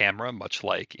fisheye camera, much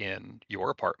like in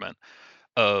your apartment,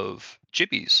 of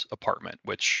Jimmy's apartment,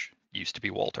 which used to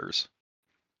be Walter's.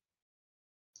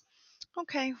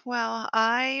 Okay, well,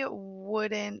 I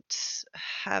wouldn't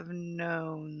have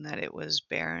known that it was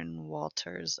Baron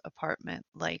Walter's apartment,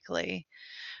 likely,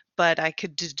 but I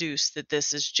could deduce that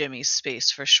this is Jimmy's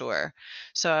space for sure.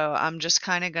 So I'm just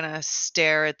kind of gonna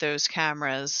stare at those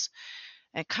cameras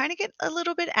and kind of get a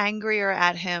little bit angrier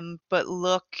at him, but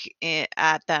look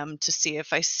at them to see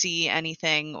if I see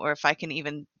anything or if I can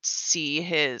even see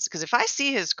his. Because if I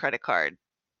see his credit card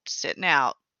sitting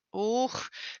out, ooh,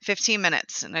 15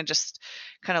 minutes, and I just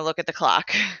kind of look at the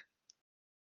clock.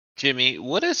 Jimmy,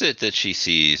 what is it that she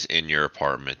sees in your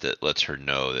apartment that lets her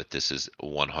know that this is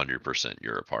 100%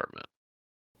 your apartment?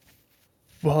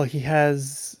 Well, he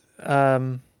has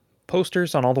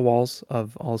posters on all the walls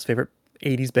of all his favorite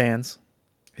 80s bands.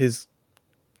 His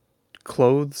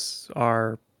clothes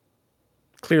are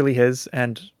clearly his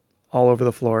and all over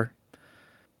the floor.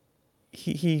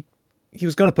 He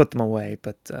was going to put them away,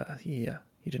 but he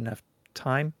didn't have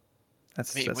time.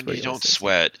 That's I mean, when what you he always don't says.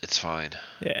 sweat, it's fine.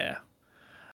 Yeah.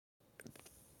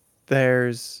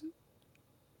 There's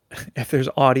if there's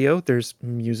audio, there's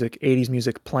music, 80s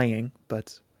music playing,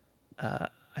 but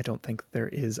I don't think there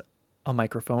is a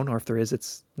microphone, or if there is, it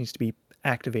needs to be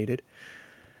activated.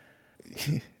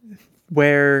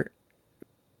 Where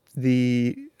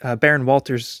the Baron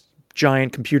Walters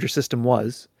giant computer system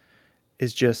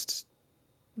is just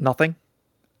nothing.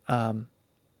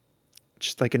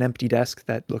 Just like an empty desk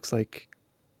that looks like,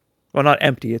 well, not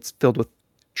empty, it's filled with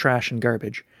trash and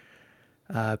garbage.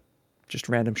 Just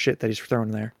random shit that he's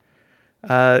throwing there.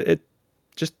 It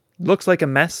just looks like a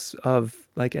mess of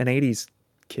like an 80s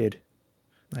kid.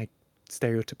 Like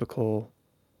stereotypical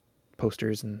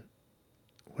posters and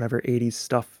whatever 80s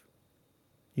stuff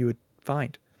you would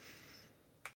find.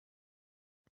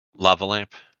 Lava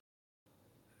lamp?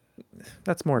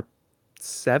 That's more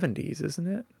 70s, isn't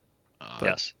it? But-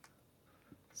 Yes.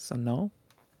 So no.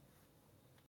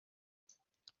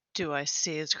 Do I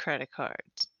see his credit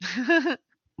cards? I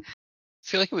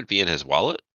feel like it would be in his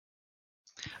wallet.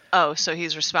 Oh, so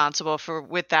he's responsible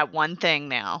with that one thing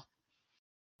now.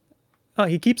 Oh,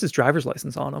 he keeps his driver's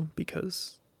license on him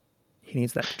because he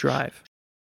needs that to drive.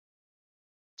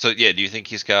 So yeah, do you think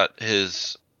he's got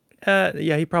his?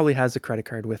 Yeah, he probably has a credit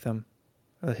card with him,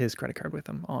 his credit card with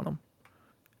him on him,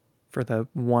 for the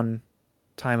one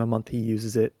time a month he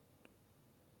uses it.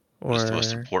 Or It's the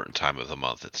most important time of the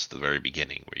month. It's the very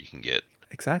beginning where you can get.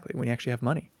 Exactly, when you actually have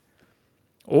money.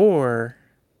 Or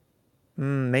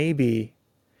maybe,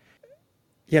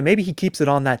 yeah, maybe he keeps it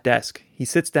on that desk. He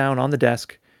sits down on the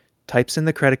desk, types in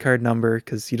the credit card number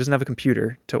because he doesn't have a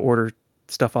computer to order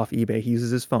stuff off eBay. He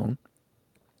uses his phone.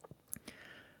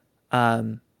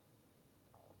 So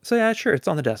yeah, sure, it's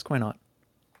on the desk. Why not?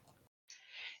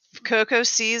 If Coco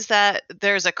sees that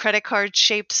there's a credit card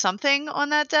shaped something on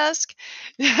that desk,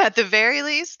 at the very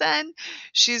least, then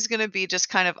she's going to be just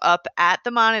kind of up at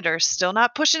the monitor, still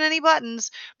not pushing any buttons,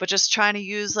 but just trying to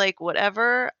use like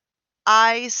whatever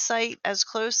eyesight as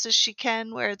close as she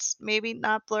can where it's maybe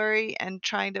not blurry and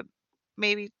trying to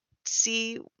maybe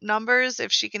see numbers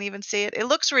if she can even see it. It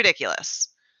looks ridiculous.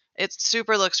 It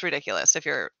super looks ridiculous if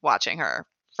you're watching her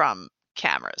from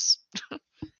cameras.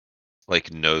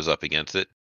 like nose up against it.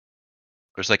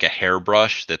 There's like a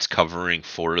hairbrush that's covering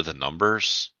 4 of the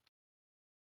numbers.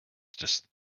 Just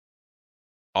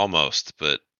almost,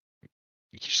 but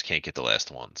you just can't get the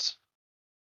last ones.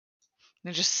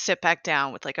 And just sit back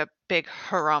down with like a big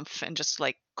harumph and just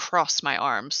like cross my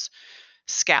arms,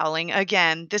 scowling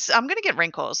again. I'm gonna get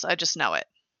wrinkles. I just know it.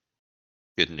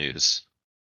 Good news.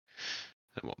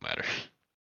 It won't matter.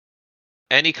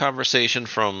 Any conversation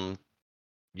from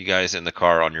you guys in the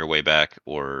car on your way back,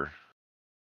 or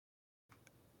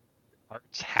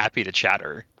Art's happy to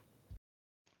chatter,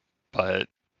 but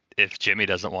if Jimmy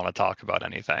doesn't want to talk about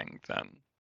anything, then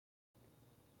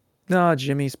No,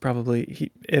 Jimmy's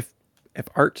probably if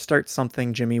Art starts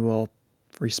something, Jimmy will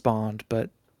respond, but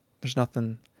there's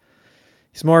nothing.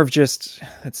 He's more of just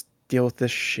let's deal with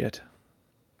this shit.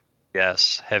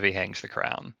 yes, heavy hangs the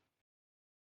crown.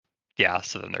 Yeah,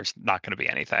 so then there's not going to be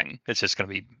anything. It's just going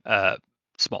to be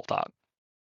small talk.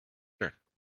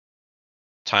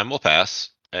 time will pass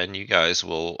and you guys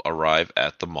will arrive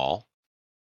at the mall.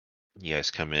 You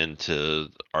guys come into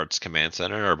Art's command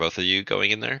center. Are both of you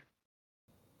going in there?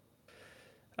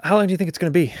 How long do you think it's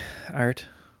going to be, Art?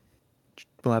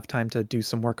 We'll have time to do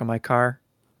some work on my car.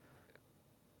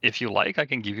 If you like, I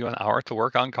can give you an hour to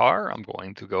work on car. I'm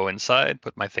going to go inside,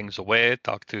 put my things away,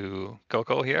 talk to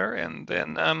Coco here, and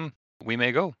then we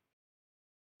may go.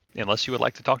 Unless you would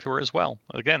like to talk to her as well.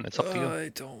 Again, it's up to you. I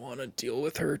don't want to deal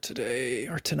with her today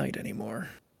or tonight anymore.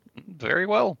 Very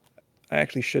well. I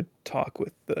actually should talk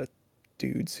with the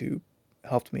dudes who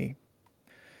helped me.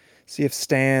 See if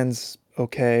Stan's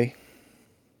okay.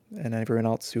 And everyone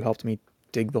else who helped me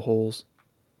dig the holes.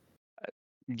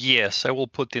 Yes, I will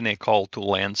put in a call to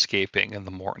landscaping in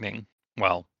the morning.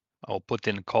 Well, I'll put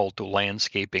in a call to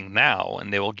landscaping now,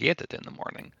 and they will get it in the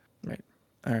morning. Right.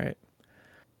 All right.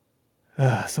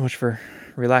 So much for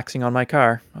relaxing on my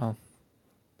car. I'll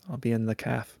be in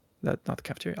the not the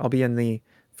cafeteria. I'll be in the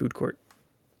food court.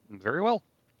 Very well.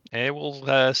 I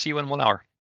will see you in 1 hour.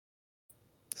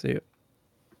 See you.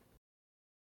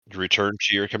 Return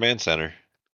to your command center.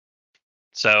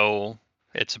 So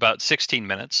it's about 16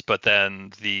 minutes, but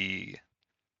then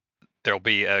there'll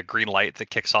be a green light that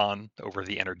kicks on over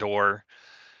the inner door,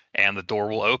 and the door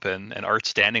will open, and Art's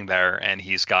standing there, and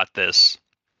he's got this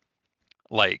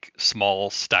like small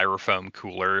styrofoam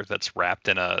cooler that's wrapped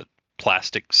in a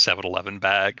plastic 7-Eleven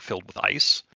bag filled with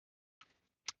ice.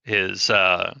 His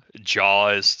jaw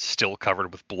is still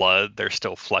covered with blood. There's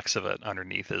still flecks of it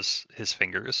underneath his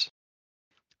fingers.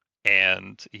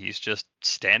 And he's just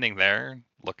standing there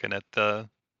looking at the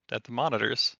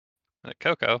monitors at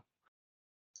Coco.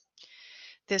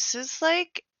 This is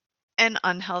like an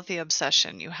unhealthy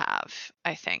obsession you have,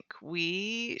 I think.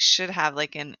 We should have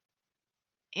like an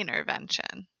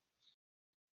intervention.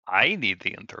 I need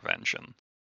the intervention.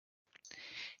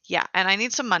 Yeah, and I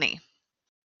need some money.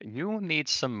 You need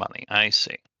some money. I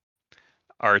see.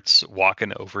 Art's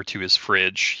walking over to his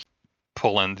fridge,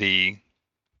 pulling the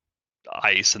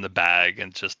ice in the bag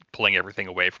and just pulling everything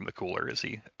away from the cooler as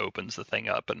he opens the thing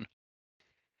up and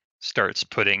starts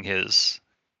putting his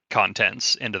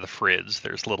contents into the fridge.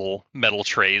 There's little metal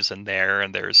trays in there,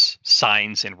 and there's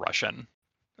signs in Russian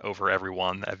over every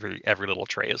one. Every little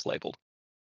tray is labeled.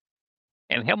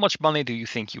 And how much money do you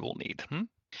think you will need?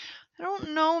 I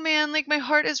don't know, man. Like, my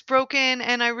heart is broken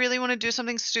and I really want to do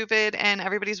something stupid. And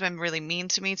everybody's been really mean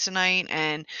to me tonight.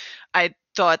 And I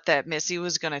thought that Missy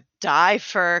was going to die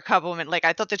for a couple of minutes. Like,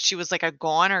 I thought that she was like a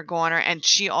goner. And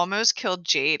she almost killed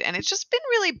Jade. And it's just been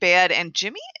really bad. And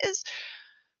Jimmy is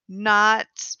not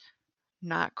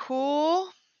cool.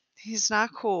 He's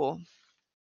not cool.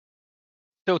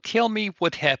 So tell me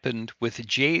what happened with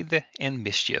Jade and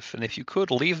Mischief, and if you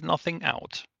could leave nothing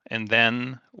out, and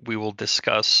then we will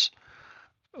discuss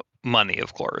money,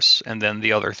 of course, and then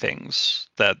the other things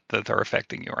that are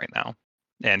affecting you right now.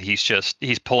 And he's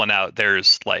pulling out.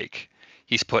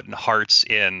 He's putting hearts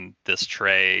in this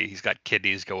tray. He's got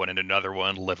kidneys going into another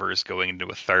one, livers going into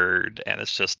a third, and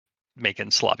it's just making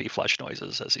sloppy flesh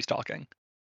noises as he's talking.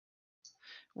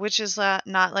 Which is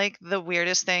not like the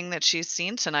weirdest thing that she's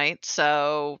seen tonight.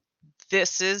 So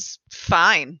this is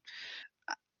fine.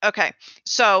 Okay.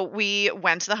 So we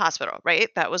went to the hospital, right?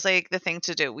 That was like the thing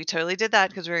to do. We totally did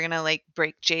that because we were going to like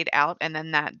break Jade out. And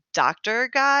then that doctor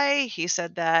guy, he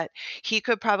said that he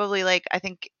could probably like, I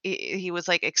think he was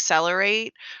like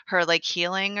accelerate her like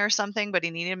healing or something, but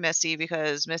he needed Missy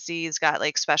because Missy's got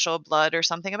like special blood or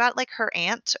something about like her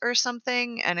aunt or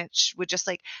something. And it would just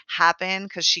like happen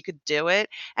because she could do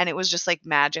it. And it was just like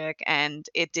magic. And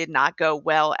it did not go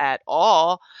well at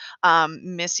all.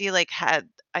 Missy like had,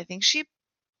 I think she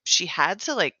had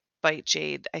to like bite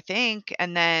Jade, I think,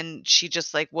 and then she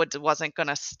just like wasn't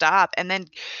gonna stop, and then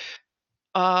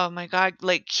oh my god,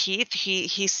 like Keith,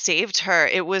 he saved her.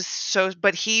 It was so,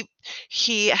 but he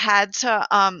had to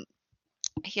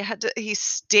he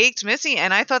staked Missy,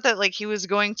 and I thought that like he was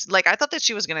going to like I thought that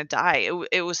she was gonna die.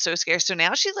 It was so scary. So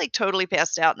now she's like totally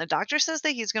passed out, and the doctor says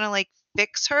that he's gonna like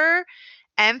fix her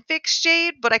and fix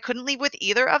Jade, but I couldn't leave with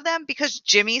either of them because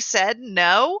Jimmy said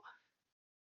no.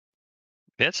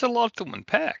 That's a lot to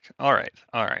unpack. All right.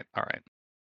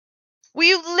 Well,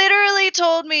 you literally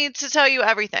told me to tell you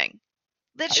everything.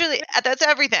 Literally, that's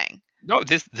everything. No,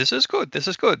 this is good. This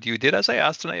is good. You did as I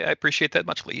asked, and I appreciate that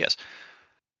muchly. Yes.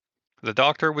 The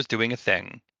doctor was doing a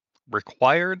thing.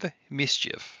 Required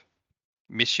mischief.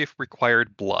 Mischief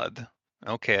required blood.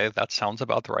 Okay, that sounds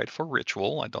about right for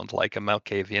ritual. I don't like a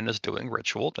Malkavian is doing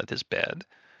ritual. That is bad.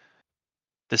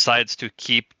 Decides to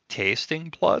keep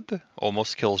tasting blood.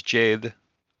 Almost kills Jade.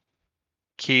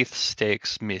 Keith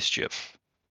stakes mischief.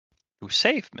 To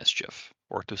save mischief.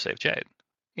 Or to save Jade.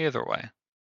 Either way.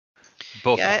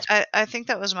 Both Yeah, ones. I think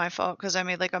that was my fault because I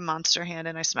made like a monster hand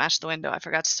and I smashed the window. I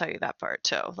forgot to tell you that part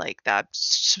too. Like that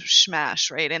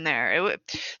smash right in there.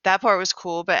 That part was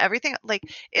cool, but everything like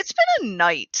it's been a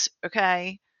night.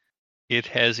 Okay. It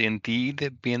has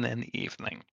indeed been an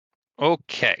evening.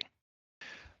 Okay.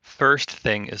 First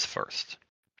thing is first.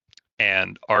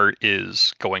 And Art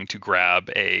is going to grab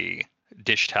a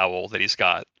dish towel that he's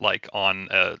got like on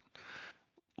a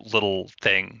little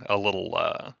thing, a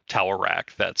little towel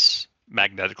rack that's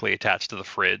magnetically attached to the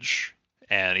fridge,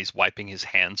 and he's wiping his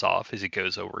hands off as he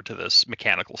goes over to this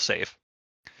mechanical safe.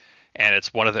 And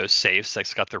it's one of those safes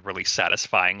that's got the really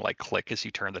satisfying like click as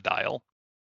you turn the dial.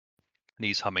 And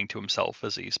he's humming to himself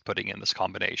as he's putting in this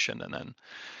combination, and then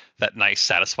that nice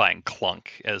satisfying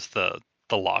clunk as the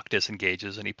lock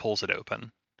disengages and he pulls it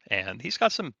open. And he's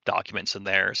got some documents in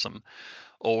there, some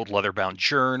old leather-bound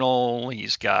journal.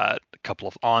 He's got a couple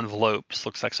of envelopes,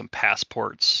 looks like some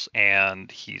passports, and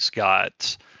he's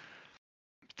got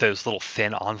those little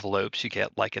thin envelopes you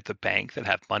get like at the bank that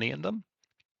have money in them.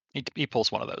 He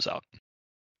pulls one of those out.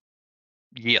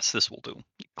 Yes, this will do.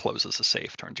 He closes the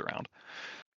safe, turns around.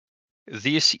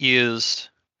 This is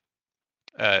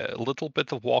a little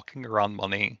bit of walking around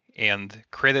money, and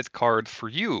credit card for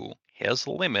you has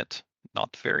a limit.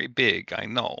 Not very big, I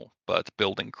know, but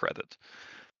building credit.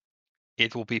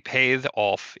 It will be paid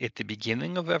off at the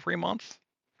beginning of every month.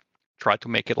 Try to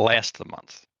make it last the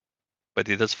month, but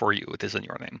it is for you. It is in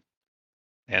your name,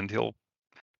 and he'll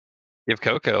give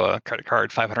Coco a credit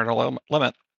card $500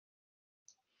 limit.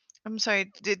 I'm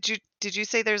sorry. Did you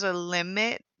say there's a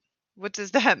limit? What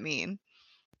does that mean?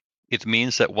 It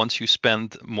means that once you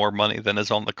spend more money than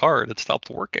is on the card, it stops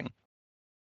working.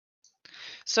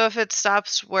 So if it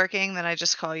stops working, then I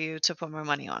just call you to put more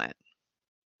money on it.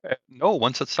 No,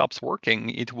 once it stops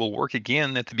working, it will work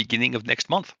again at the beginning of next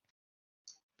month.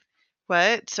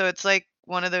 What? So it's like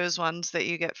one of those ones that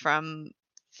you get from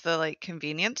the like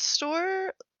convenience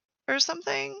store or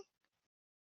something?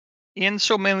 In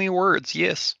so many words,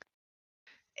 yes.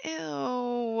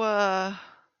 Ew.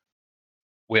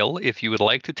 Well, if you would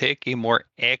like to take a more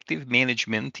active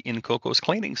management in Coco's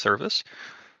cleaning service,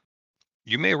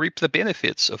 you may reap the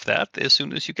benefits of that as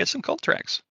soon as you get some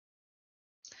contracts.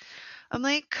 I'm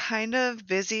like kind of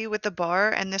busy with the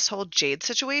bar and this whole Jade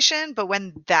situation, but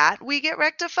when that we get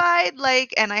rectified,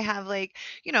 like, and I have like,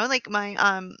 like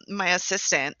my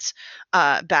assistant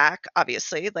back,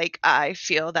 obviously, like I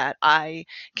feel that I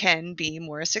can be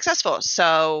more successful.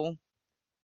 So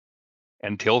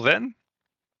Until then,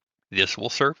 this will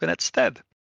serve in its stead.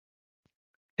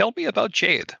 Tell me about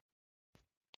Jade.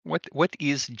 What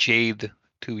is Jade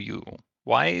to you?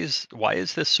 Why is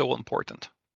this so important?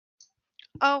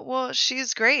 oh well,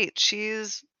 she's great.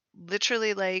 She's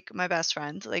literally like my best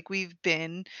friend. Like we've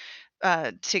been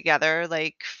together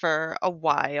like for a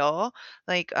while.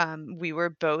 Like we were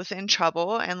both in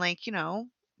trouble and like,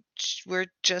 we're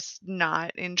just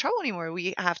not in trouble anymore.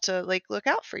 We have to like look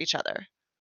out for each other.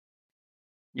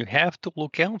 You have to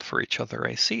look out for each other,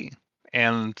 I see.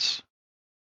 And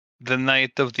the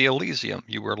night of the Elysium,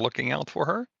 you were looking out for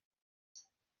her?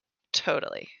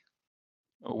 Totally.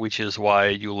 Which is why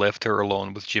you left her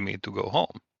alone with Jimmy to go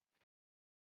home.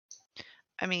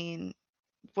 I mean,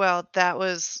 well, that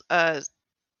was a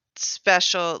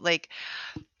special like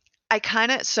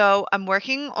I'm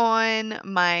working on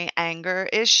my anger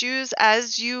issues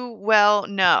as you well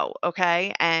know,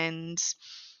 okay? And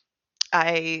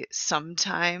I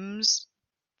sometimes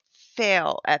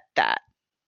fail at that.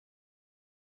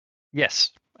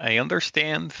 Yes, I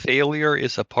understand failure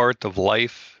is a part of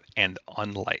life and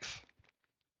unlife.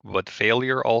 But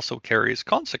failure also carries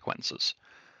consequences.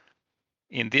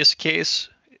 In this case,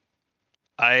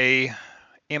 I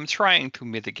am trying to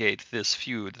mitigate this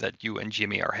feud that you and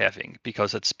Jimmy are having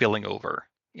because it's spilling over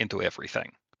into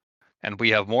everything. And we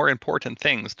have more important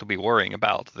things to be worrying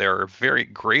about. There are very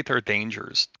greater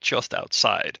dangers just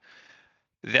outside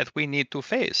that we need to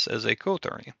face as a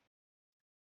co-attorney.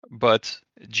 But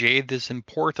Jade is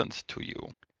important to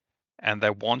you, and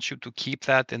I want you to keep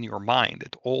that in your mind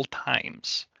at all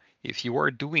times. If you are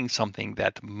doing something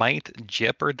that might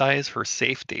jeopardize her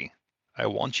safety, I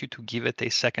want you to give it a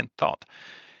second thought.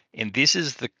 And this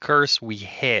is the curse we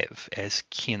have as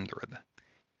kindred.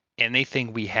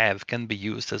 Anything we have can be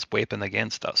used as weapon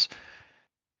against us.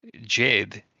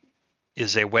 Jade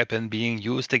is a weapon being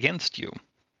used against you,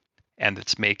 and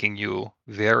it's making you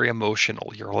very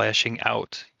emotional. You're lashing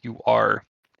out. You are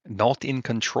not in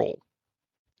control.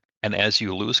 And as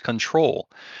you lose control,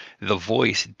 the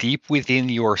voice deep within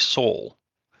your soul,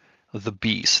 the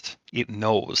beast, it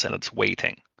knows and it's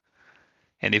waiting.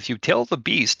 And if you tell the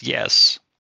beast yes,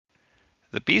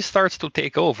 the beast starts to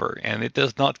take over and it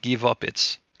does not give up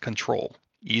its control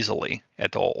easily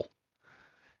at all.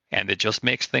 And it just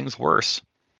makes things worse.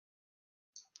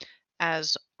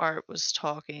 As Art was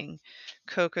talking,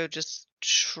 Coco just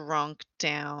shrunk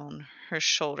down. Her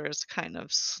shoulders kind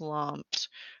of slumped.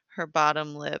 Her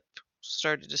bottom lip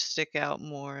started to stick out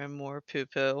more and more poo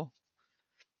poo.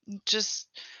 Just,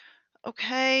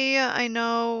 okay, I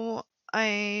know.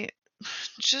 I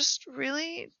just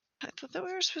really. I thought that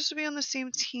we were supposed to be on the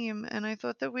same team, and I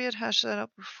thought that we had hashed that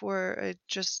out before. I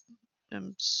just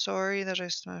am sorry that I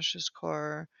smashed his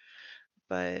car,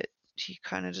 but he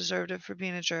kind of deserved it for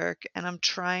being a jerk. And I'm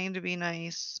trying to be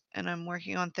nice, and I'm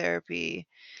working on therapy,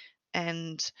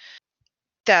 and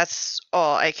that's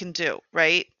all I can do,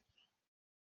 right?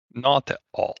 Not at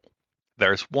all.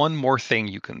 There's one more thing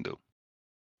you can do.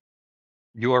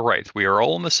 You are right. We are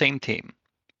all on the same team.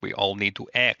 We all need to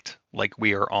act like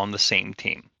we are on the same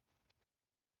team.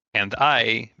 And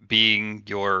I, being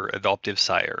your adoptive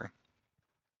sire,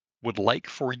 would like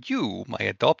for you, my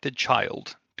adopted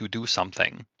child, to do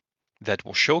something that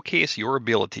will showcase your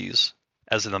abilities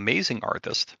as an amazing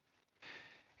artist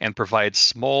and provide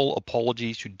small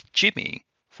apologies to Jimmy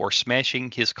for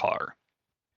smashing his car.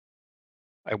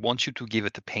 I want you to give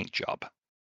it a paint job.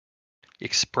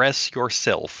 Express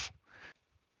yourself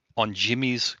on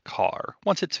Jimmy's car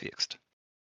once it's fixed.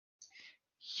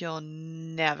 You'll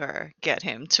never get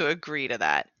him to agree to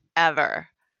that, ever.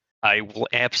 I will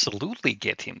absolutely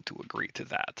get him to agree to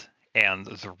that. And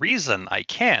the reason I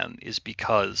can is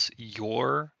because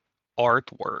your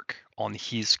artwork on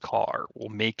his car will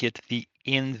make it the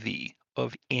envy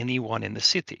of anyone in the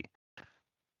city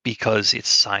because it's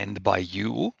signed by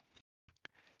you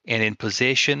and in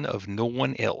possession of no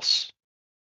one else.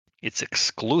 It's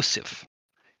exclusive.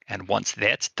 And once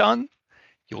that's done,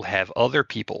 you'll have other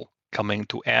people coming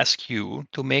to ask you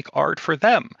to make art for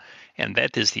them. And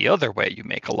that is the other way you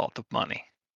make a lot of money.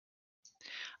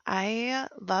 I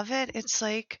love it. It's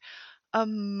like a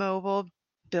mobile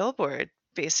billboard,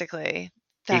 basically.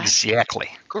 That's Exactly.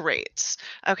 great.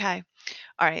 Okay.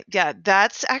 All right. Yeah,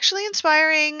 that's actually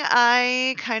inspiring.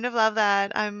 I kind of love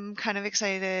that. I'm kind of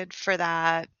excited for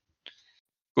that.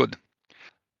 Good.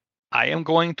 I am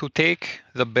going to take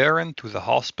the Baron to the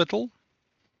hospital.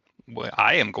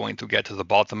 I am going to get to the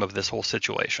bottom of this whole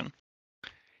situation.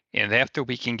 And after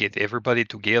we can get everybody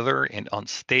together and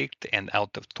unstaked and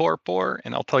out of torpor,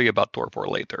 and I'll tell you about torpor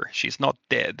later. She's not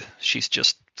dead. She's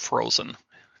just frozen.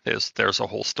 There's a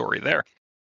whole story there.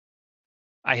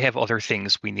 I have other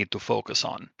things we need to focus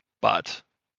on, but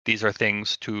these are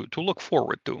things to look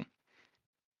forward to.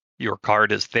 Your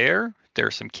card is there.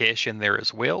 There's some cash in there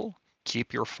as well.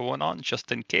 Keep your phone on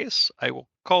just in case. I will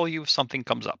call you if something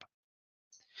comes up.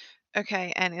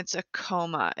 Okay, and it's a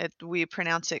coma. We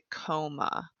pronounce it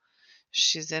coma.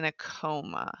 She's in a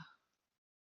coma.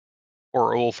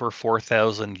 For over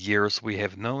 4,000 years, we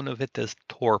have known of it as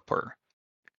torpor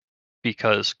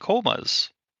because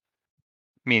comas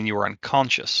mean you're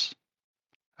unconscious.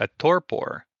 A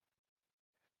torpor,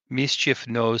 mischief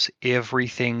knows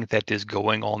everything that is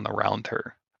going on around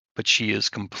her, but she is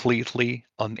completely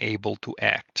unable to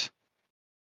act.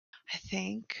 I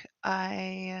think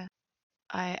I've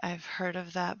heard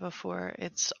of that before.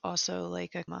 It's also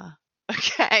like a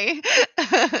okay.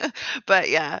 But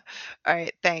yeah. All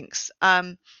right, thanks.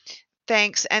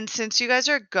 Thanks. And since you guys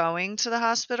are going to the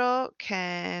hospital,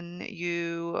 can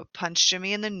you punch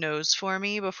Jimmy in the nose for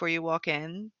me before you walk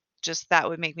in? Just that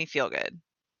would make me feel good.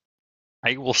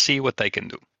 I will see what I can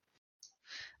do.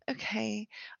 Okay.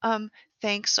 Um,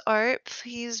 thanks, Art.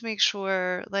 Please make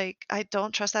sure, like, I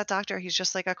don't trust that doctor. He's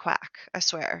just like a quack, I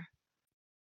swear.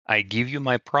 I give you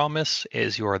my promise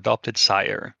as your adopted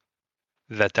sire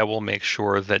that I will make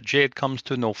sure that Jade comes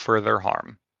to no further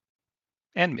harm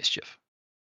and mischief.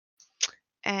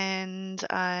 And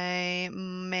I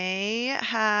may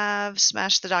have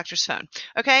smashed the doctor's phone.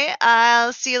 Okay,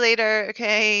 I'll see you later.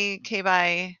 Okay,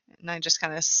 bye. And I just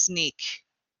kind of sneak,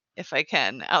 if I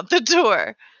can, out the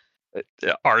door.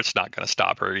 Art's not going to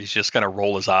stop her. He's just going to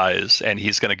roll his eyes and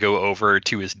he's going to go over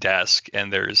to his desk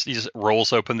and he just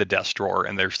rolls open the desk drawer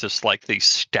and there's just like these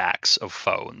stacks of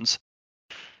phones.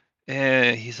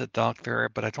 He's a doctor,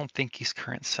 but I don't think he's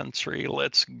current century.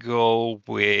 Let's go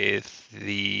with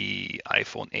the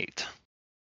iPhone 8.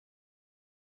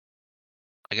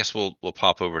 I guess we'll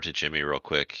pop over to Jimmy real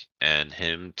quick and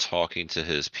him talking to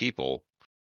his people.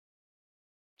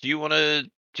 Do you want to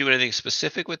do anything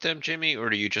specific with them, Jimmy, or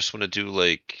do you just want to do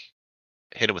like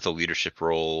hit him with a leadership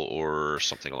role or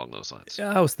something along those lines?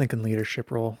 Yeah, I was thinking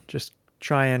leadership role. Just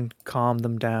try and calm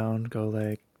them down. Go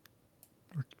like,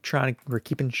 we're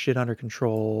keeping shit under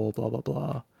control. Blah blah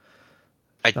blah.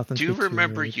 I Nothing to do be too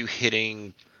remember worried. you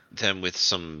hitting them with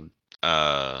some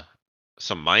mind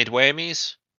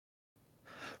whammies.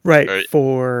 Right Or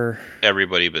for.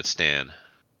 everybody but Stan.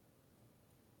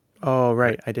 Oh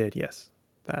right, I did. Yes,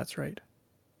 that's right.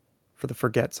 For the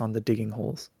forgets on the digging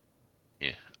holes.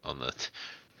 Yeah, on the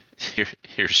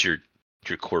here's your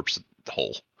corpse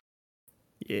hole.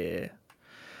 Yeah.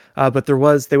 But they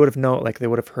would have known, like, they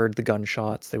would have heard the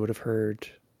gunshots. They would have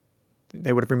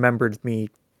remembered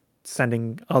me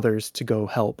sending others to go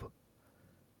help.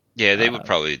 Yeah, they would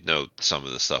probably know some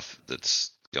of the stuff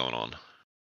that's going on.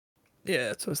 Yeah,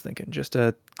 that's what I was thinking. Just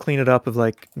to clean it up of,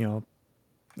 like,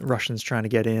 Russians trying to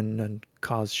get in and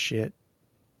cause shit.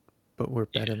 But we're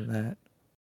better than that.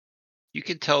 You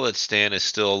can tell that Stan is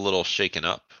still a little shaken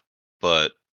up,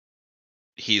 but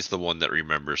he's the one that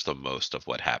remembers the most of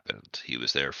what happened. He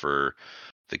was there for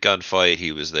the gunfight.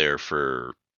 He was there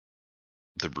for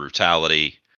the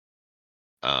brutality.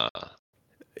 Yeah,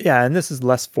 and this is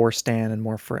less for Stan and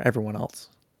more for everyone else.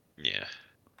 Yeah.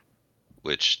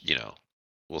 Which,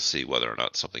 we'll see whether or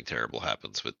not something terrible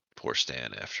happens with poor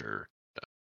Stan after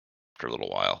a little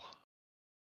while.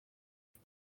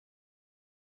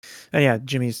 And yeah,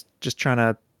 Jimmy's just trying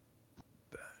to,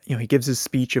 he gives his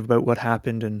speech about what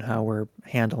happened and how we're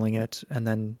handling it, and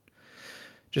then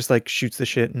just like shoots the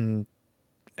shit and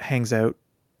hangs out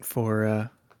for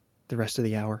the rest of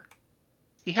the hour.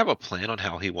 He have a plan on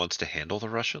how he wants to handle the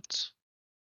Russians?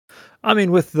 I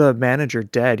mean, with the manager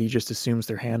dead, he just assumes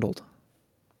they're handled.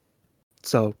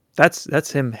 So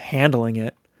that's him handling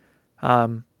it.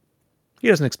 He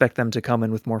doesn't expect them to come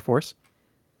in with more force.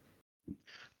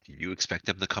 Do you expect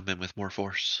them to come in with more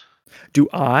force? Do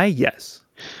I? Yes.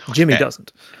 Jimmy Okay.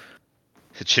 doesn't.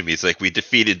 Jimmy's like, we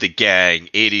defeated the gang.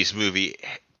 80s movie.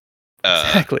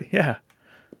 Exactly, yeah.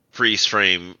 Freeze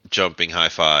frame jumping high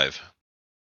five.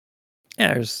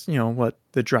 Yeah, there's,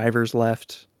 the driver's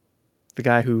left. The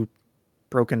guy who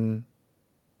broken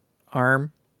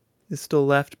arm is still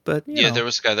left, but, you know. There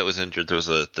was a guy that was injured. There was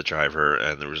the driver,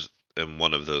 and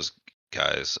one of those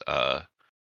guys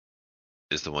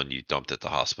is the one you dumped at the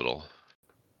hospital.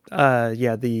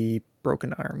 Yeah, the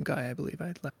broken arm guy, I believe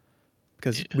I left.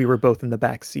 Because we were both in the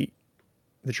back seat.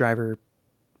 The driver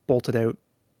bolted out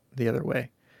the other way.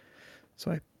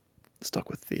 So I stuck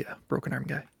with the broken arm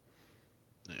guy.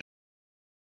 Yeah.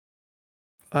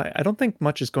 I don't think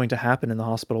much is going to happen in the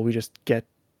hospital. We just get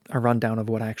a rundown of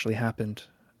what actually happened.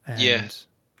 And yeah,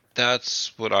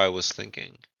 that's what I was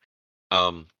thinking.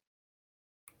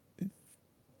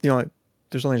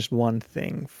 There's only just one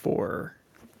thing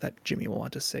that Jimmy will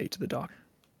want to say to the doc.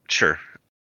 Sure.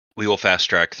 We will fast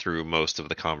track through most of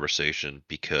the conversation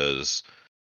because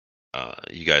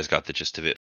you guys got the gist of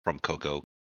it from Coco.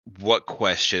 What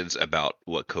questions about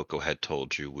what Coco had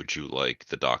told you would you like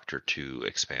the doctor to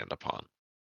expand upon?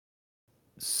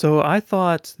 So I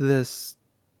thought this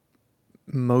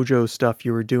mojo stuff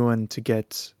you were doing to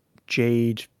get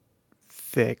Jade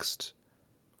fixed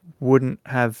wouldn't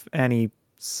have any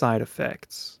side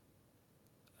effects.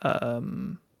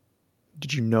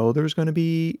 Did you know there was going to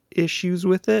be issues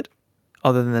with it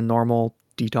other than the normal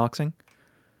detoxing?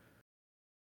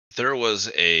 There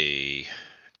was a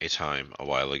time a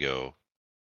while ago,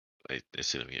 a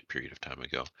significant period of time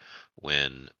ago,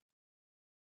 when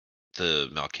the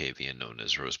Malkavian known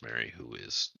as Rosemary, who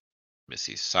is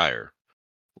Missy's sire,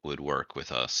 would work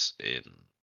with us in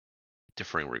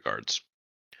differing regards.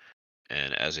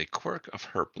 And as a quirk of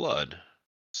her blood,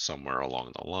 somewhere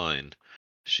along the line,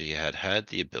 she had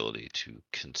the ability to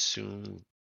consume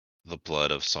the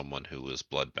blood of someone who was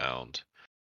bloodbound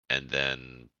and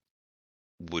then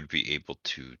would be able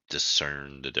to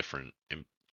discern the different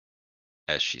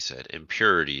as she said,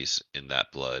 impurities in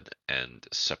that blood and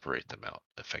separate them out,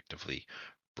 effectively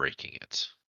breaking it.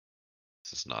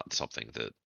 This is not something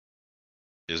that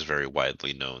is very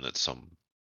widely known that some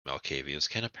Malkavians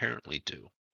can apparently do.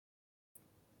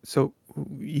 So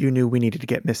you knew we needed to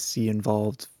get Miss C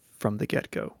involved from the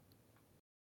get-go.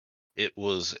 It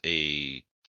was a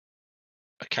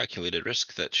calculated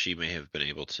risk that she may have been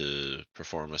able to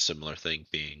perform a similar thing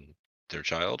being their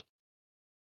child.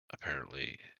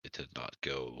 Apparently, it did not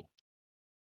go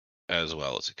as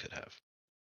well as it could have.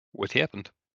 What happened?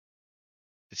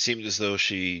 It seemed as though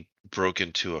she broke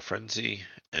into a frenzy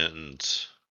and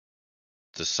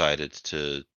decided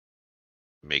to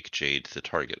make Jade the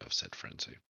target of said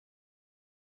frenzy.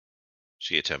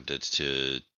 She attempted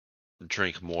to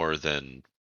drink more than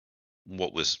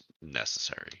what was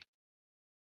necessary.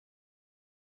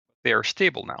 They are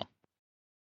stable now.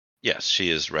 Yes, she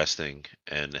is resting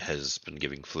and has been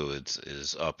giving fluids,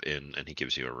 is up in, and he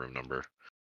gives you a room number.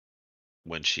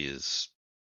 When she is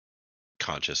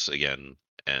conscious again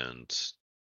and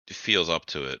feels up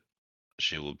to it,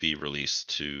 she will be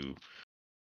released to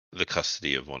the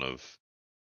custody of one of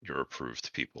your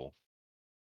approved people.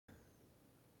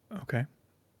 Okay.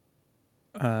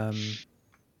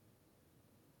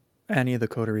 Any of the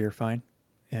coterie are fine.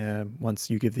 Once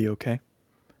you give the okay.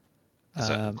 Does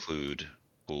that include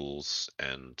ghouls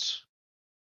and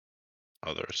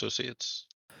other associates?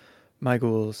 My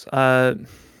ghouls.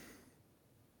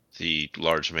 The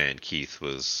large man, Keith,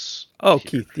 was. Oh,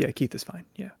 here. Keith. Yeah, Keith is fine.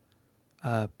 Yeah.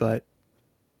 But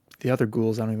the other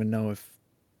ghouls, I don't even know if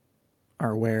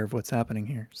are aware of what's happening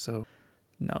here. So,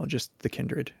 no, just the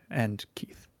kindred and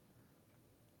Keith.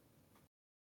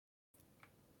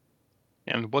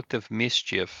 And what of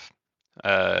Mischief?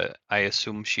 I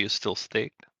assume she is still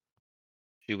staked?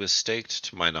 She was staked,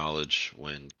 to my knowledge,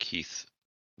 when Keith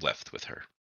left with her.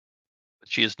 But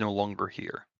she is no longer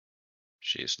here.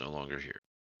 She is no longer here.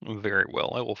 Very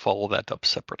well. I will follow that up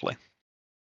separately.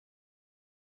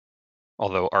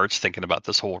 Although Art's thinking about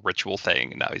this whole ritual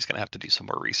thing, and now he's going to have to do some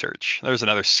more research. There's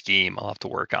another scheme I'll have to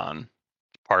work on.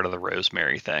 Part of the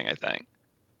Rosemary thing, I think.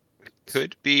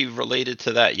 Could be related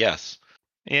to that, yes.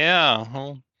 Yeah,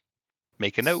 I'll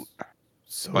make a note.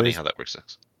 So Funny how that works.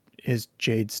 Is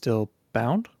Jade still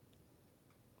bound?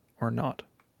 Or not?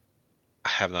 I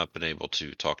have not been able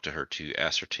to talk to her to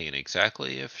ascertain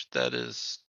exactly if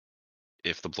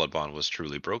the blood bond was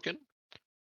truly broken,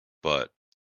 but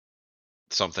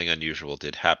something unusual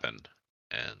did happen,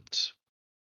 and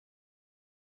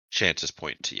chances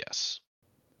point to yes.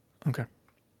 Okay.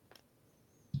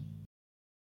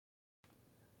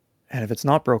 And if it's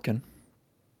not broken?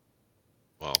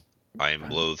 Well, I am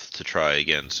loath to try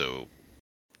again, so.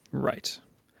 Right.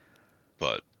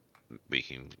 But we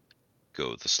can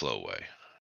go the slow way.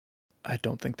 I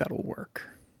don't think that'll work.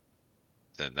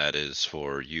 Then that is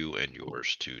for you and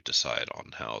yours to decide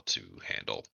on how to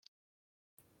handle.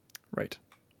 Right.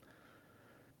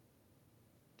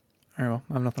 All right, well,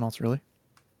 I have nothing else really.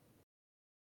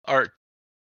 Art,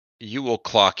 you will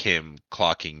clock him,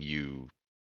 clocking you,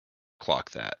 clock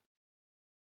that.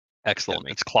 Excellent.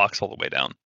 It's clocks all the way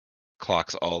down.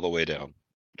 Clocks all the way down.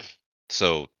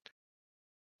 So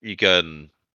you can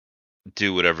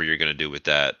do whatever you're going to do with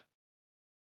that,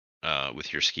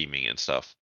 with your scheming and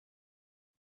stuff.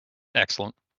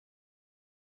 Excellent.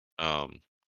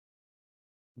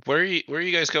 Where are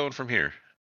you guys going from here?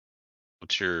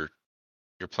 What's your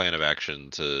plan of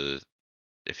action to,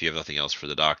 if you have nothing else for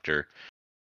the doctor,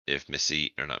 if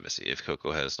if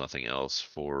Coco has nothing else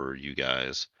for you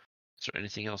guys, is there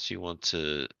anything else you want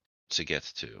to get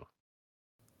to?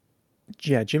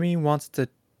 Yeah, Jimmy wants to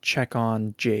check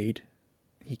on Jade.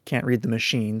 He can't read the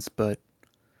machines, but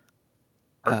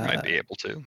Art might be able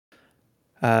to.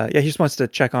 Yeah, he just wants to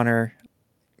check on her.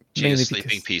 She is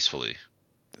sleeping peacefully.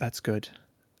 That's good.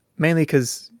 Mainly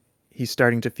because he's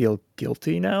starting to feel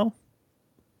guilty now,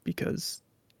 because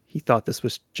he thought this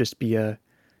was just be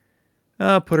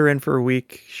put her in for a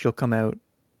week, she'll come out,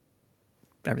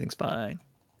 everything's fine.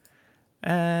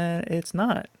 And it's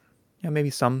not. Yeah, maybe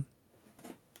some,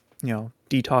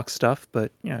 detox stuff,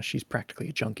 but she's practically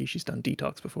a junkie. She's done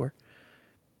detox before.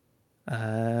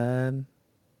 But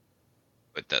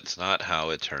that's not how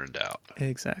it turned out.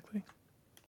 Exactly.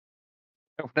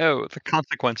 Oh no, the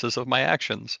consequences of my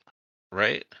actions.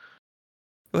 Right?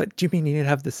 But do you mean you need to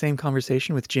have the same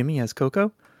conversation with Jimmy as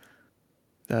Coco?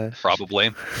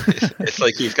 Probably. It's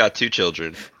like he's got two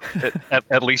children.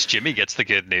 At least Jimmy gets the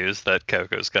good news that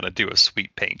Coco's going to do a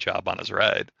sweet paint job on his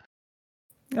ride.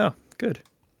 Oh, good.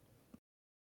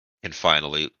 And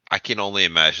finally, I can only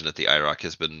imagine that the IROC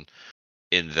has been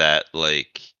in that,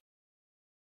 like,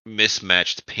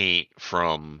 mismatched paint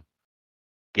from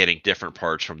getting different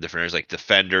parts from different areas. Like the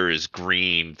fender is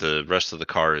green, the rest of the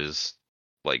car is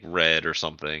like red or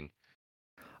something.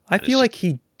 I And it's feel like just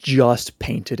he just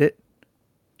painted it,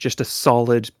 just a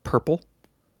solid purple,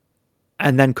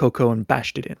 and then Coco and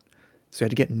bashed it in. So he had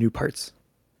to get new parts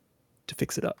to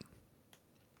fix it up.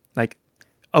 Like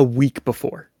a week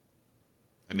before.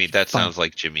 I mean, that Fine. sounds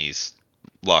like Jimmy's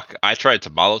luck. I tried to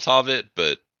Molotov it,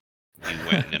 but you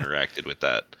went and interacted with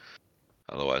that.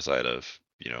 Otherwise, I'd have,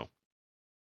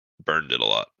 burned it a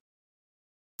lot.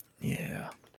 Yeah.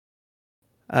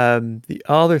 The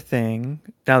other thing,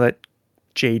 now that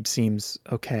Jade seems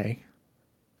okay,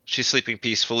 She's sleeping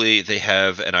peacefully. They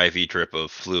have an IV drip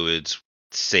of fluids,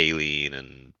 saline,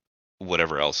 and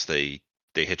whatever else they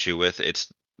hit you with.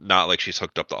 It's not like she's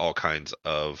hooked up to all kinds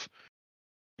of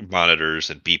monitors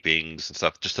and beepings and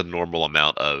stuff. Just a normal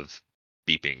amount of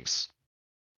beepings.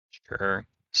 Sure.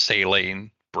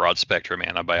 Saline, broad spectrum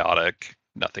antibiotic,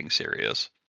 nothing serious.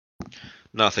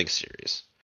 Nothing serious.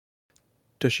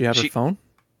 does she have her She, phone?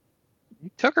 You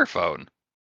took her phone.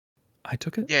 I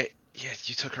took it. yeah,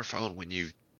 you took her phone when you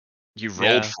rolled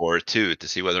Yeah. for it too to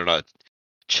see whether or not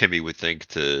Jimmy would think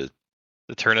to.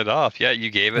 To turn it off. Yeah, you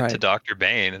gave it to Right. Dr.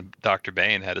 Bain, and Dr.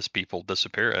 Bain had his people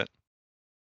disappear it.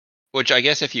 Which I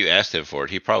guess if you asked him for it,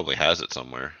 he probably has it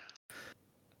somewhere.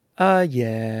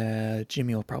 Yeah.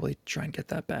 Jimmy will probably try and get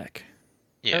that back.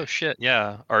 Yeah. Oh shit,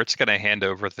 yeah. Art's gonna hand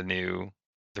over the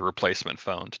replacement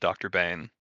phone to Dr. Bain.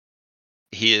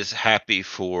 He is happy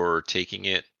for taking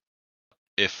it,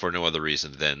 if for no other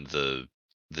reason than the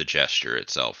gesture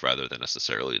itself, rather than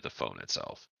necessarily the phone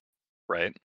itself.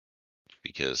 Right.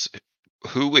 Because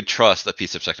who would trust a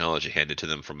piece of technology handed to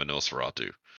them from a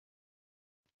Nosferatu?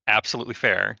 Absolutely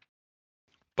fair.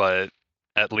 But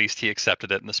at least he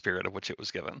accepted it in the spirit of which it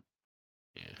was given.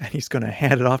 Yeah. And he's going to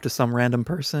hand it off to some random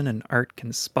person, and Art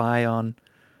can spy on.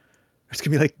 It's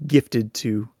going to be like gifted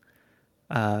to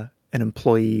an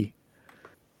employee.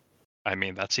 I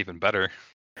mean, that's even better.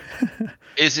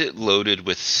 Is it loaded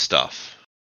with stuff?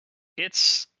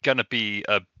 It's gonna be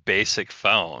a basic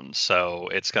phone, so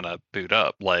it's gonna boot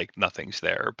up like nothing's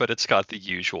there, but it's got the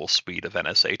usual suite of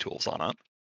NSA tools on it.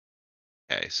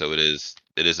 Okay, so it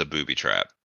is a booby trap.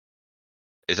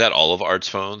 Is that all of Art's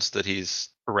phones that he's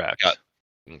Correct. got?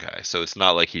 Okay, so it's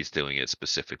not like he's doing it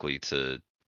specifically to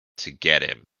get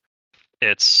him.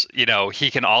 It's,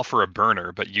 he can offer a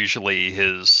burner, but usually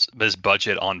his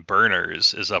budget on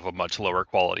burners is of a much lower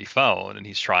quality phone, and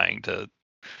he's trying to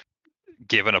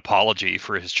give an apology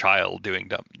for his child doing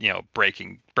dumb,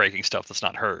 breaking stuff that's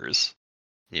not hers.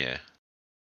 Yeah.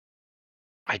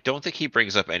 I don't think he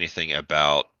brings up anything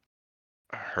about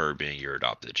her being your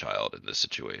adopted child in this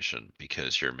situation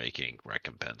because you're making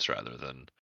recompense rather than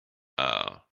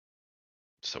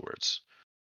what's the words?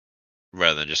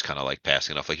 Rather than just kind of like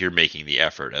passing it off. Like you're making the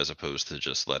effort as opposed to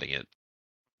just letting it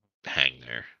hang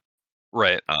there.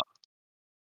 Right.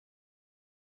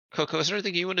 Coco, is there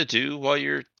anything you want to do while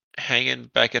you're hanging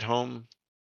back at home?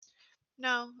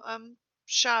 No,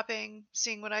 shopping,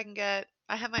 seeing what I can get.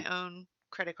 I have my own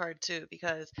credit card too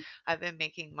because I've been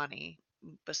making money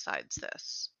besides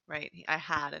this, right? I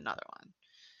had another one.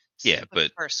 So Yeah, this is the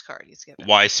but first card he's given me.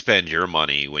 why spend your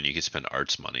money when you can spend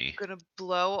Art's money? I'm gonna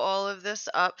blow all of this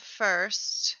up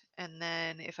first, and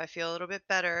then if I feel a little bit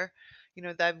better,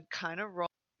 I'm kind of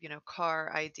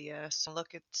car idea. So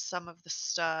look at some of the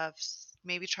stuff,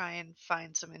 maybe try and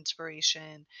find some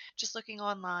inspiration. Just looking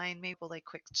online, maybe like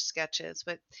quick sketches,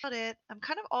 but about it. I'm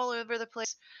kind of all over the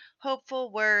place,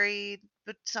 hopeful, worried,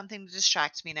 but something to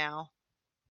distract me now.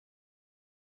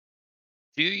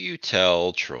 Do you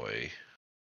tell Troy,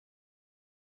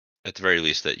 at the very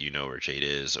least, that you know where Jade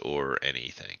is or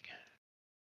anything?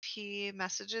 If he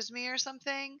messages me or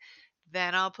something,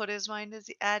 then I'll put his mind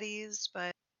at ease,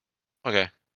 but Okay,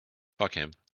 fuck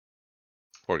him.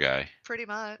 Poor guy. pretty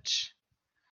much.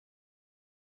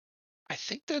 I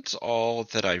think that's all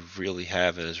that I really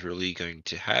have is really going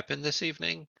to happen this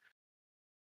evening.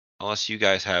 Unless you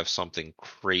guys have something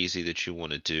crazy that you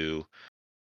want to do.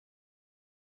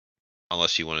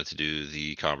 Unless you wanted to do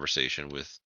the conversation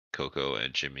with Coco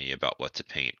and Jimmy about what to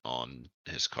paint on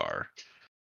his car.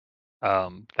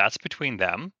 That's between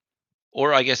them.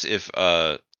 Or I guess if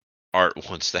Art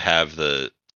wants to have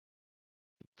the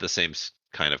same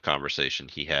kind of conversation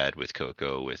he had with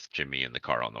Coco with Jimmy in the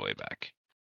car on the way back.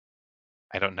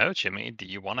 I don't know, Jimmy. Do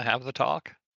you want to have the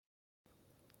talk?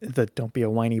 The don't be a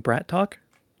whiny brat talk.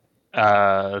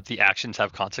 The actions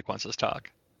have consequences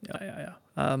talk. Yeah.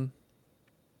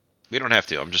 We don't have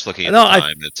to. I'm just looking at No, the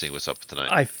time and seeing what's up tonight.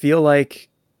 I feel like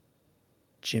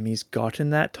Jimmy's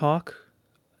gotten that talk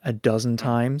a dozen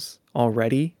times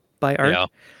already by Art. Yeah.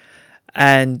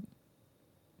 And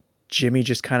Jimmy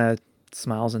just kind of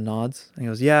smiles and nods and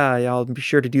goes, yeah, I'll be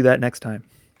sure to do that next time.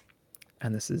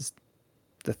 And this is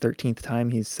the 13th time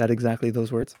he's said exactly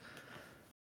those words.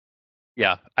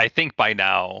 Yeah, I think by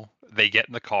now they get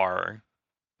in the car.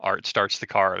 Art starts the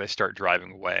car. They start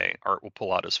driving away. Art will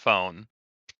pull out his phone,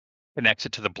 connects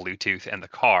it to the Bluetooth in the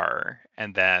car,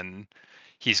 and then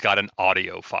he's got an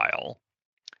audio file.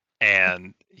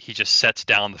 And he just sets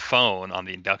down the phone on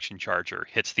the induction charger,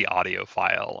 hits the audio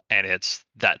file, and it's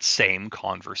that same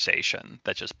conversation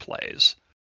that just plays.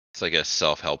 It's like a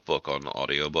self-help book on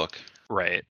audiobook.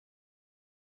 Right.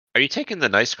 Are you taking the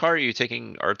nice car? Are you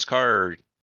taking Art's car? Or...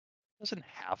 Doesn't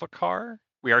have a car.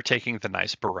 We are taking the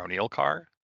nice baronial car.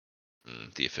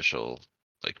 the official,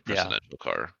 like, Yeah. presidential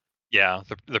car. Yeah,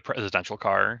 the presidential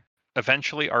car.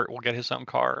 Eventually, Art will get his own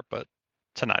car, but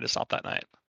tonight is not that night.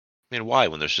 I mean, why?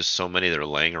 When there's just so many that are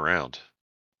laying around.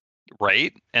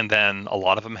 Right? And then a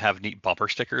lot of them have neat bumper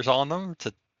stickers on them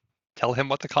to tell him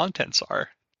what the contents are.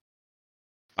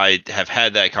 I have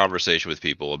had that conversation with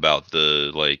people about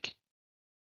the, like,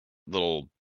 little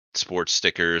sports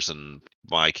stickers and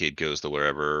my kid goes to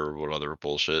wherever or what other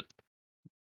bullshit.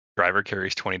 Driver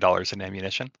carries $20 in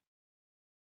ammunition.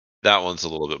 That one's a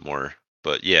little bit more,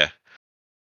 but yeah.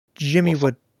 Jimmy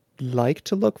would like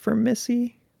to look for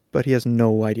Missy, but he has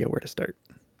no idea where to start.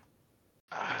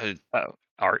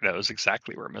 Art knows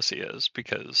exactly where Missy is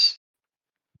because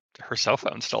her cell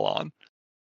phone's still on.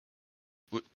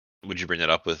 Would you bring that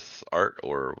up with Art,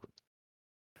 or?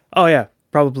 Oh yeah,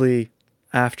 probably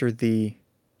after the.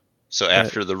 So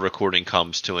after the recording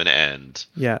comes to an end.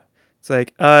 Yeah, it's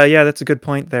like, yeah, that's a good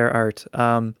point there, Art.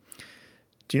 Do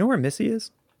you know where Missy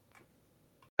is?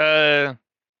 Yeah,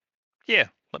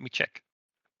 let me check.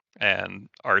 And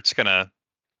Art's gonna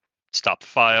stop the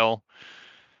file,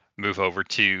 move over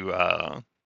to.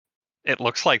 It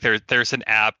looks like there's an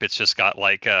app. It's just got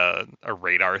like a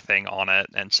radar thing on it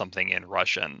and something in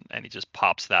Russian, and he just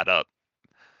pops that up.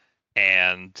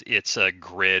 And it's a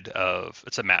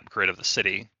map grid of the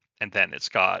city, and then it's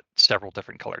got several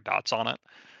different colored dots on it.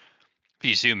 If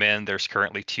you zoom in, there's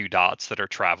currently 2 dots that are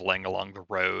traveling along the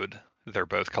road. They're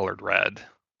both colored red.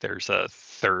 There's a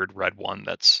third red one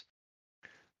that's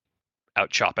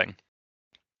out shopping.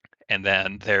 And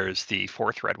then there's the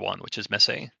 4th red one, which is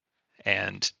missing.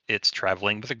 And it's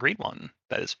traveling with a green one.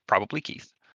 That is probably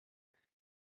Keith.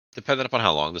 Depending upon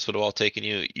how long this would have all taken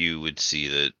you, you would see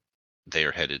that they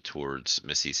are headed towards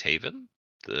Missy's Haven.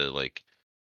 The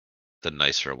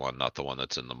nicer one, not the one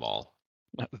that's in the mall.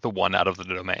 The one out of the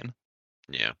domain.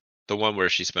 Yeah. The one where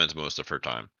she spends most of her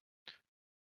time.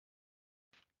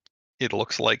 It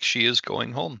looks like she is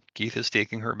going home. Keith is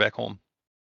taking her back home.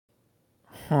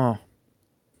 Huh.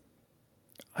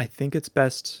 I think it's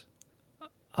best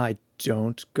I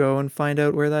don't go and find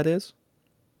out where that is,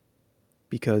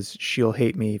 because she'll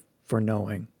hate me for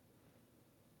knowing.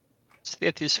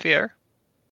 That is fair.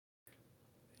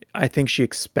 I think she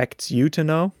expects you to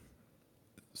know.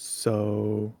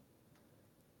 So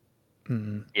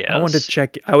Yes. I wanted to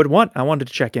check. I wanted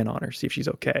to check in on her, see if she's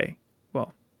okay.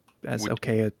 Well, as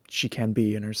okay as she can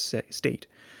be in her state.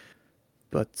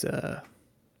 But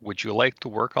would you like to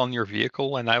work on your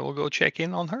vehicle and I will go check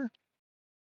in on her?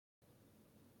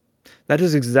 That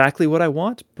is exactly what I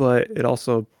want, but it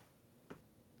also,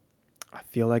 I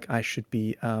feel like I should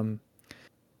be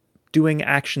doing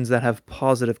actions that have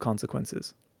positive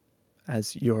consequences,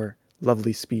 as your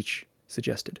lovely speech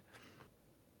suggested.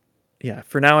 Yeah,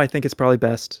 for now I think it's probably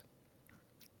best.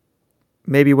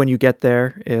 Maybe when you get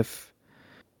there, if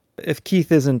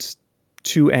Keith isn't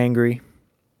too angry,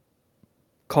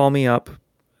 call me up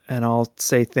and I'll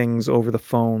say things over the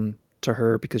phone to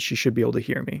her, because she should be able to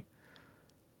hear me.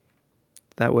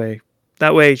 That way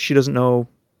she doesn't know,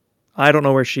 I don't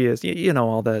know where she is. You know,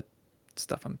 all that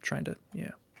stuff I'm trying to,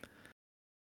 yeah.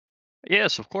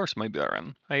 Yes, of course, my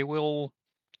Baron. I will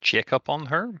check up on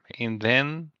her and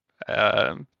then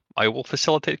I will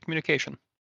facilitate communication.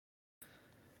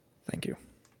 Thank you.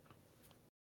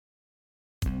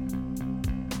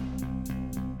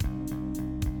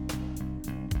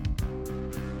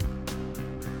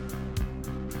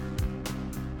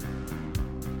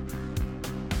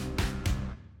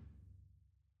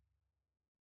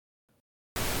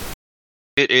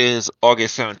 It is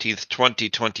August 17th,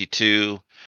 2022.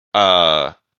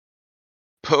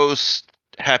 Post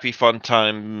Happy Fun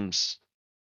Times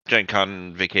Gen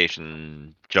Con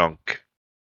Vacation Junk.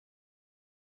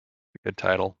 Good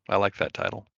title. I like that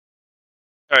title.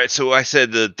 All right, so I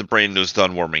said that the brain was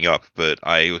done warming up, but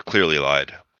I clearly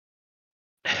lied.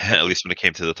 At least when it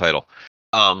came to the title.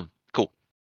 Cool.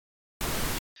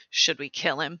 Should we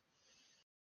kill him?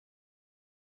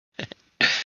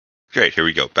 Great, here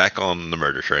we go. Back on the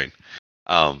murder train.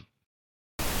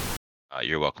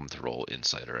 You're welcome to roll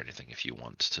insight or anything if you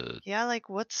want to. Yeah, like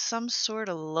what's some sort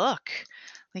of look?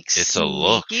 Like It's a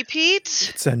look. Sneaky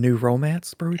Pete? It's a new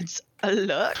romance, Brody. It's a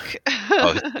look.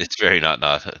 Oh, it's very not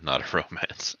a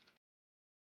romance.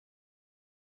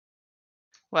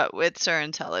 What, wits or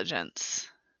intelligence?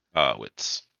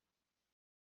 Wits.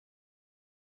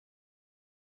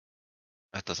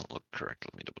 That doesn't look correct.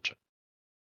 Let me double check.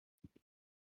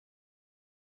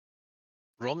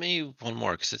 Roll me one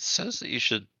more, because it says that you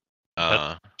should.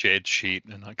 Jade's sheet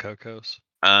and not Coco's.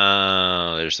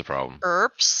 There's the problem.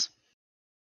 Erps?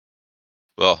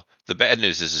 Well, the bad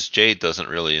news is Jade doesn't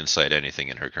really incite anything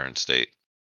in her current state.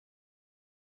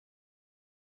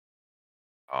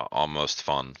 Almost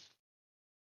fun.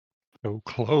 So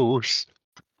close.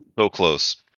 So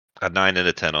close. A 9 and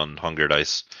a 10 on Hunger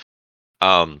Dice.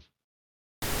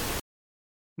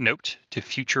 Note to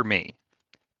future me.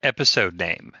 Episode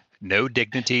name. No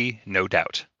dignity, no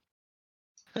doubt.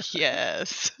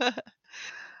 Yes.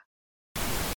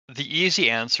 The easy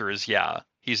answer is yeah.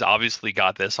 He's obviously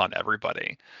got this on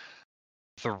everybody.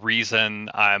 The reason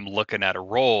I'm looking at a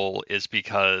roll is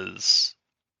because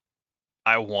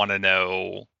I want to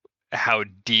know how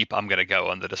deep I'm going to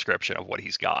go in the description of what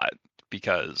he's got,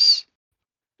 because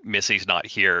Missy's not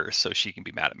here, so she can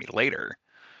be mad at me later.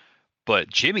 But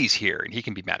Jimmy's here, and he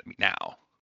can be mad at me now.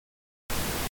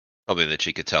 Something that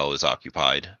she could tell is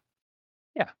occupied.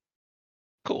 Yeah.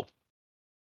 Cool.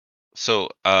 So,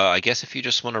 I guess if you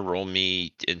just want to roll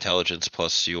me intelligence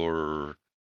plus your...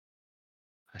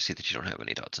 I see that you don't have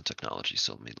any dots in technology,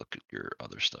 so let me look at your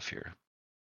other stuff here.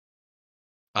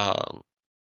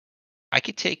 I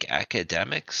could take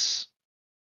academics,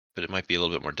 but it might be a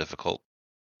little bit more difficult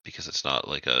because it's not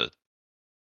like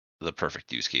the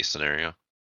perfect use case scenario.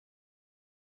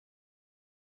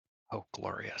 Oh,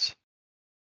 glorious.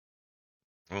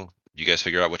 Well, you guys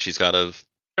figure out what she's got of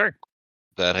Sure.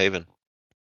 that Haven.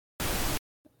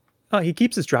 He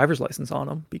keeps his driver's license on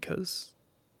him because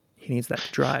he needs that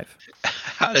to drive.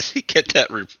 How does he get that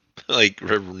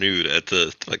renewed at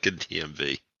the fucking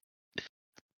DMV?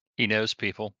 He knows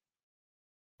people.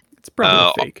 It's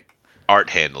probably fake. Art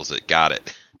handles it. Got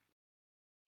it.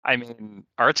 I mean,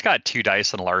 Art's got 2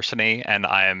 dice in larceny, and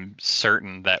I'm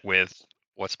certain that with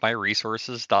what's my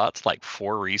resources dots, like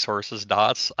 4 resources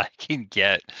dots, I can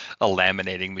get a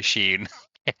laminating machine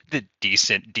and a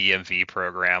decent DMV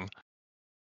program.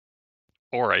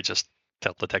 Or I just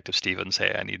tell Detective Stevens,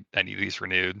 hey, I need these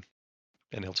renewed,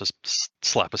 and he'll just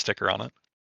slap a sticker on it.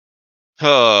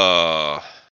 Oh,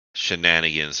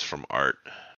 shenanigans from Art.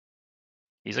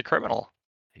 He's a criminal.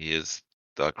 He is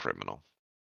the criminal.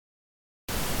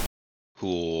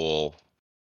 Cool.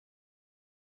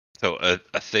 So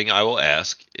a thing I will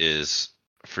ask is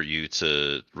for you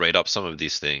to write up some of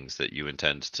these things that you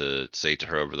intend to say to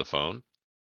her over the phone,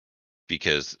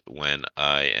 because when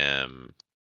I am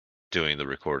doing the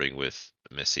recording with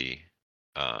Missy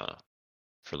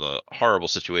for the horrible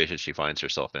situation she finds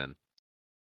herself in,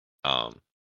 I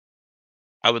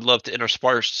would love to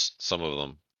intersperse some of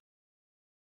them.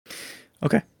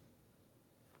 Okay.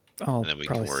 I'll And then we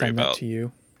probably can worry send about that to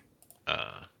you.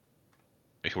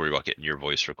 We can worry about getting your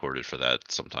voice recorded for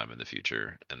that sometime in the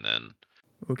future, and then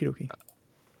Okie dokie.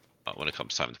 when it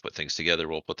comes time to put things together,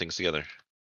 we'll put things together.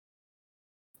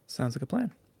 Sounds like a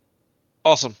plan.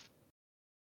 Awesome.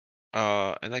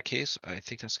 In that case, I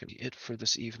think that's gonna be it for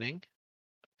this evening.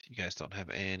 If you guys don't have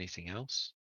anything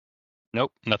else.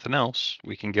 Nope, nothing else.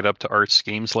 We can get up to Art's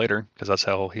schemes later, because that's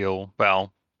how he'll,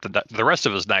 well, the rest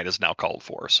of his night is now called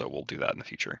for, so we'll do that in the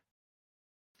future.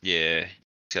 Yeah,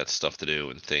 he's got stuff to do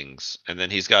and things, and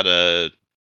then he's got a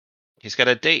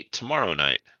date tomorrow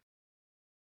night.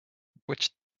 Which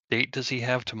date does he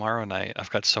have tomorrow night? I've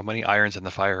got so many irons in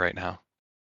the fire right now.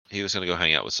 He was gonna go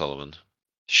hang out with Sullivan,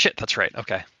 Shit, that's right.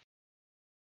 Okay.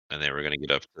 and they were gonna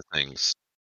get up to things.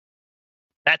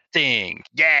 That thing.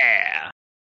 Yeah.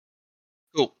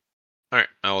 Cool. All right,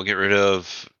 I will get rid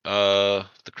of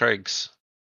the Craigs.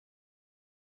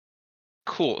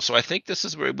 Cool. So I think this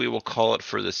is where we will call it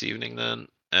for this evening then,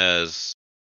 as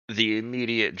the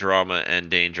immediate drama and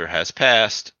danger has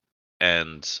passed,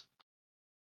 and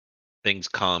things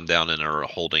calm down in a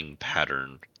holding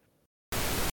pattern.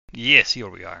 Yes, here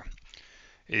we are.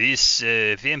 This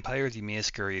Vampire the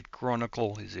Masquerade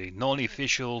Chronicle is a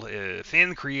non-official,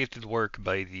 fan-created work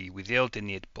by the Without a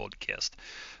Net podcast.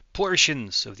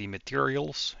 Portions of the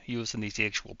materials used in this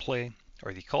actual play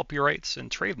are the copyrights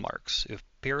and trademarks of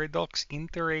Paradox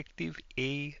Interactive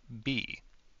AB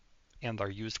and are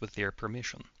used with their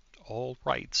permission. All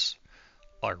rights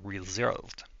are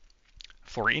reserved.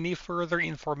 For any further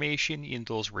information in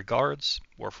those regards,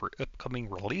 or for upcoming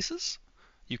releases,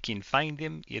 you can find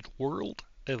them at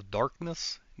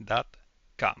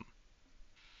worldofdarkness.com.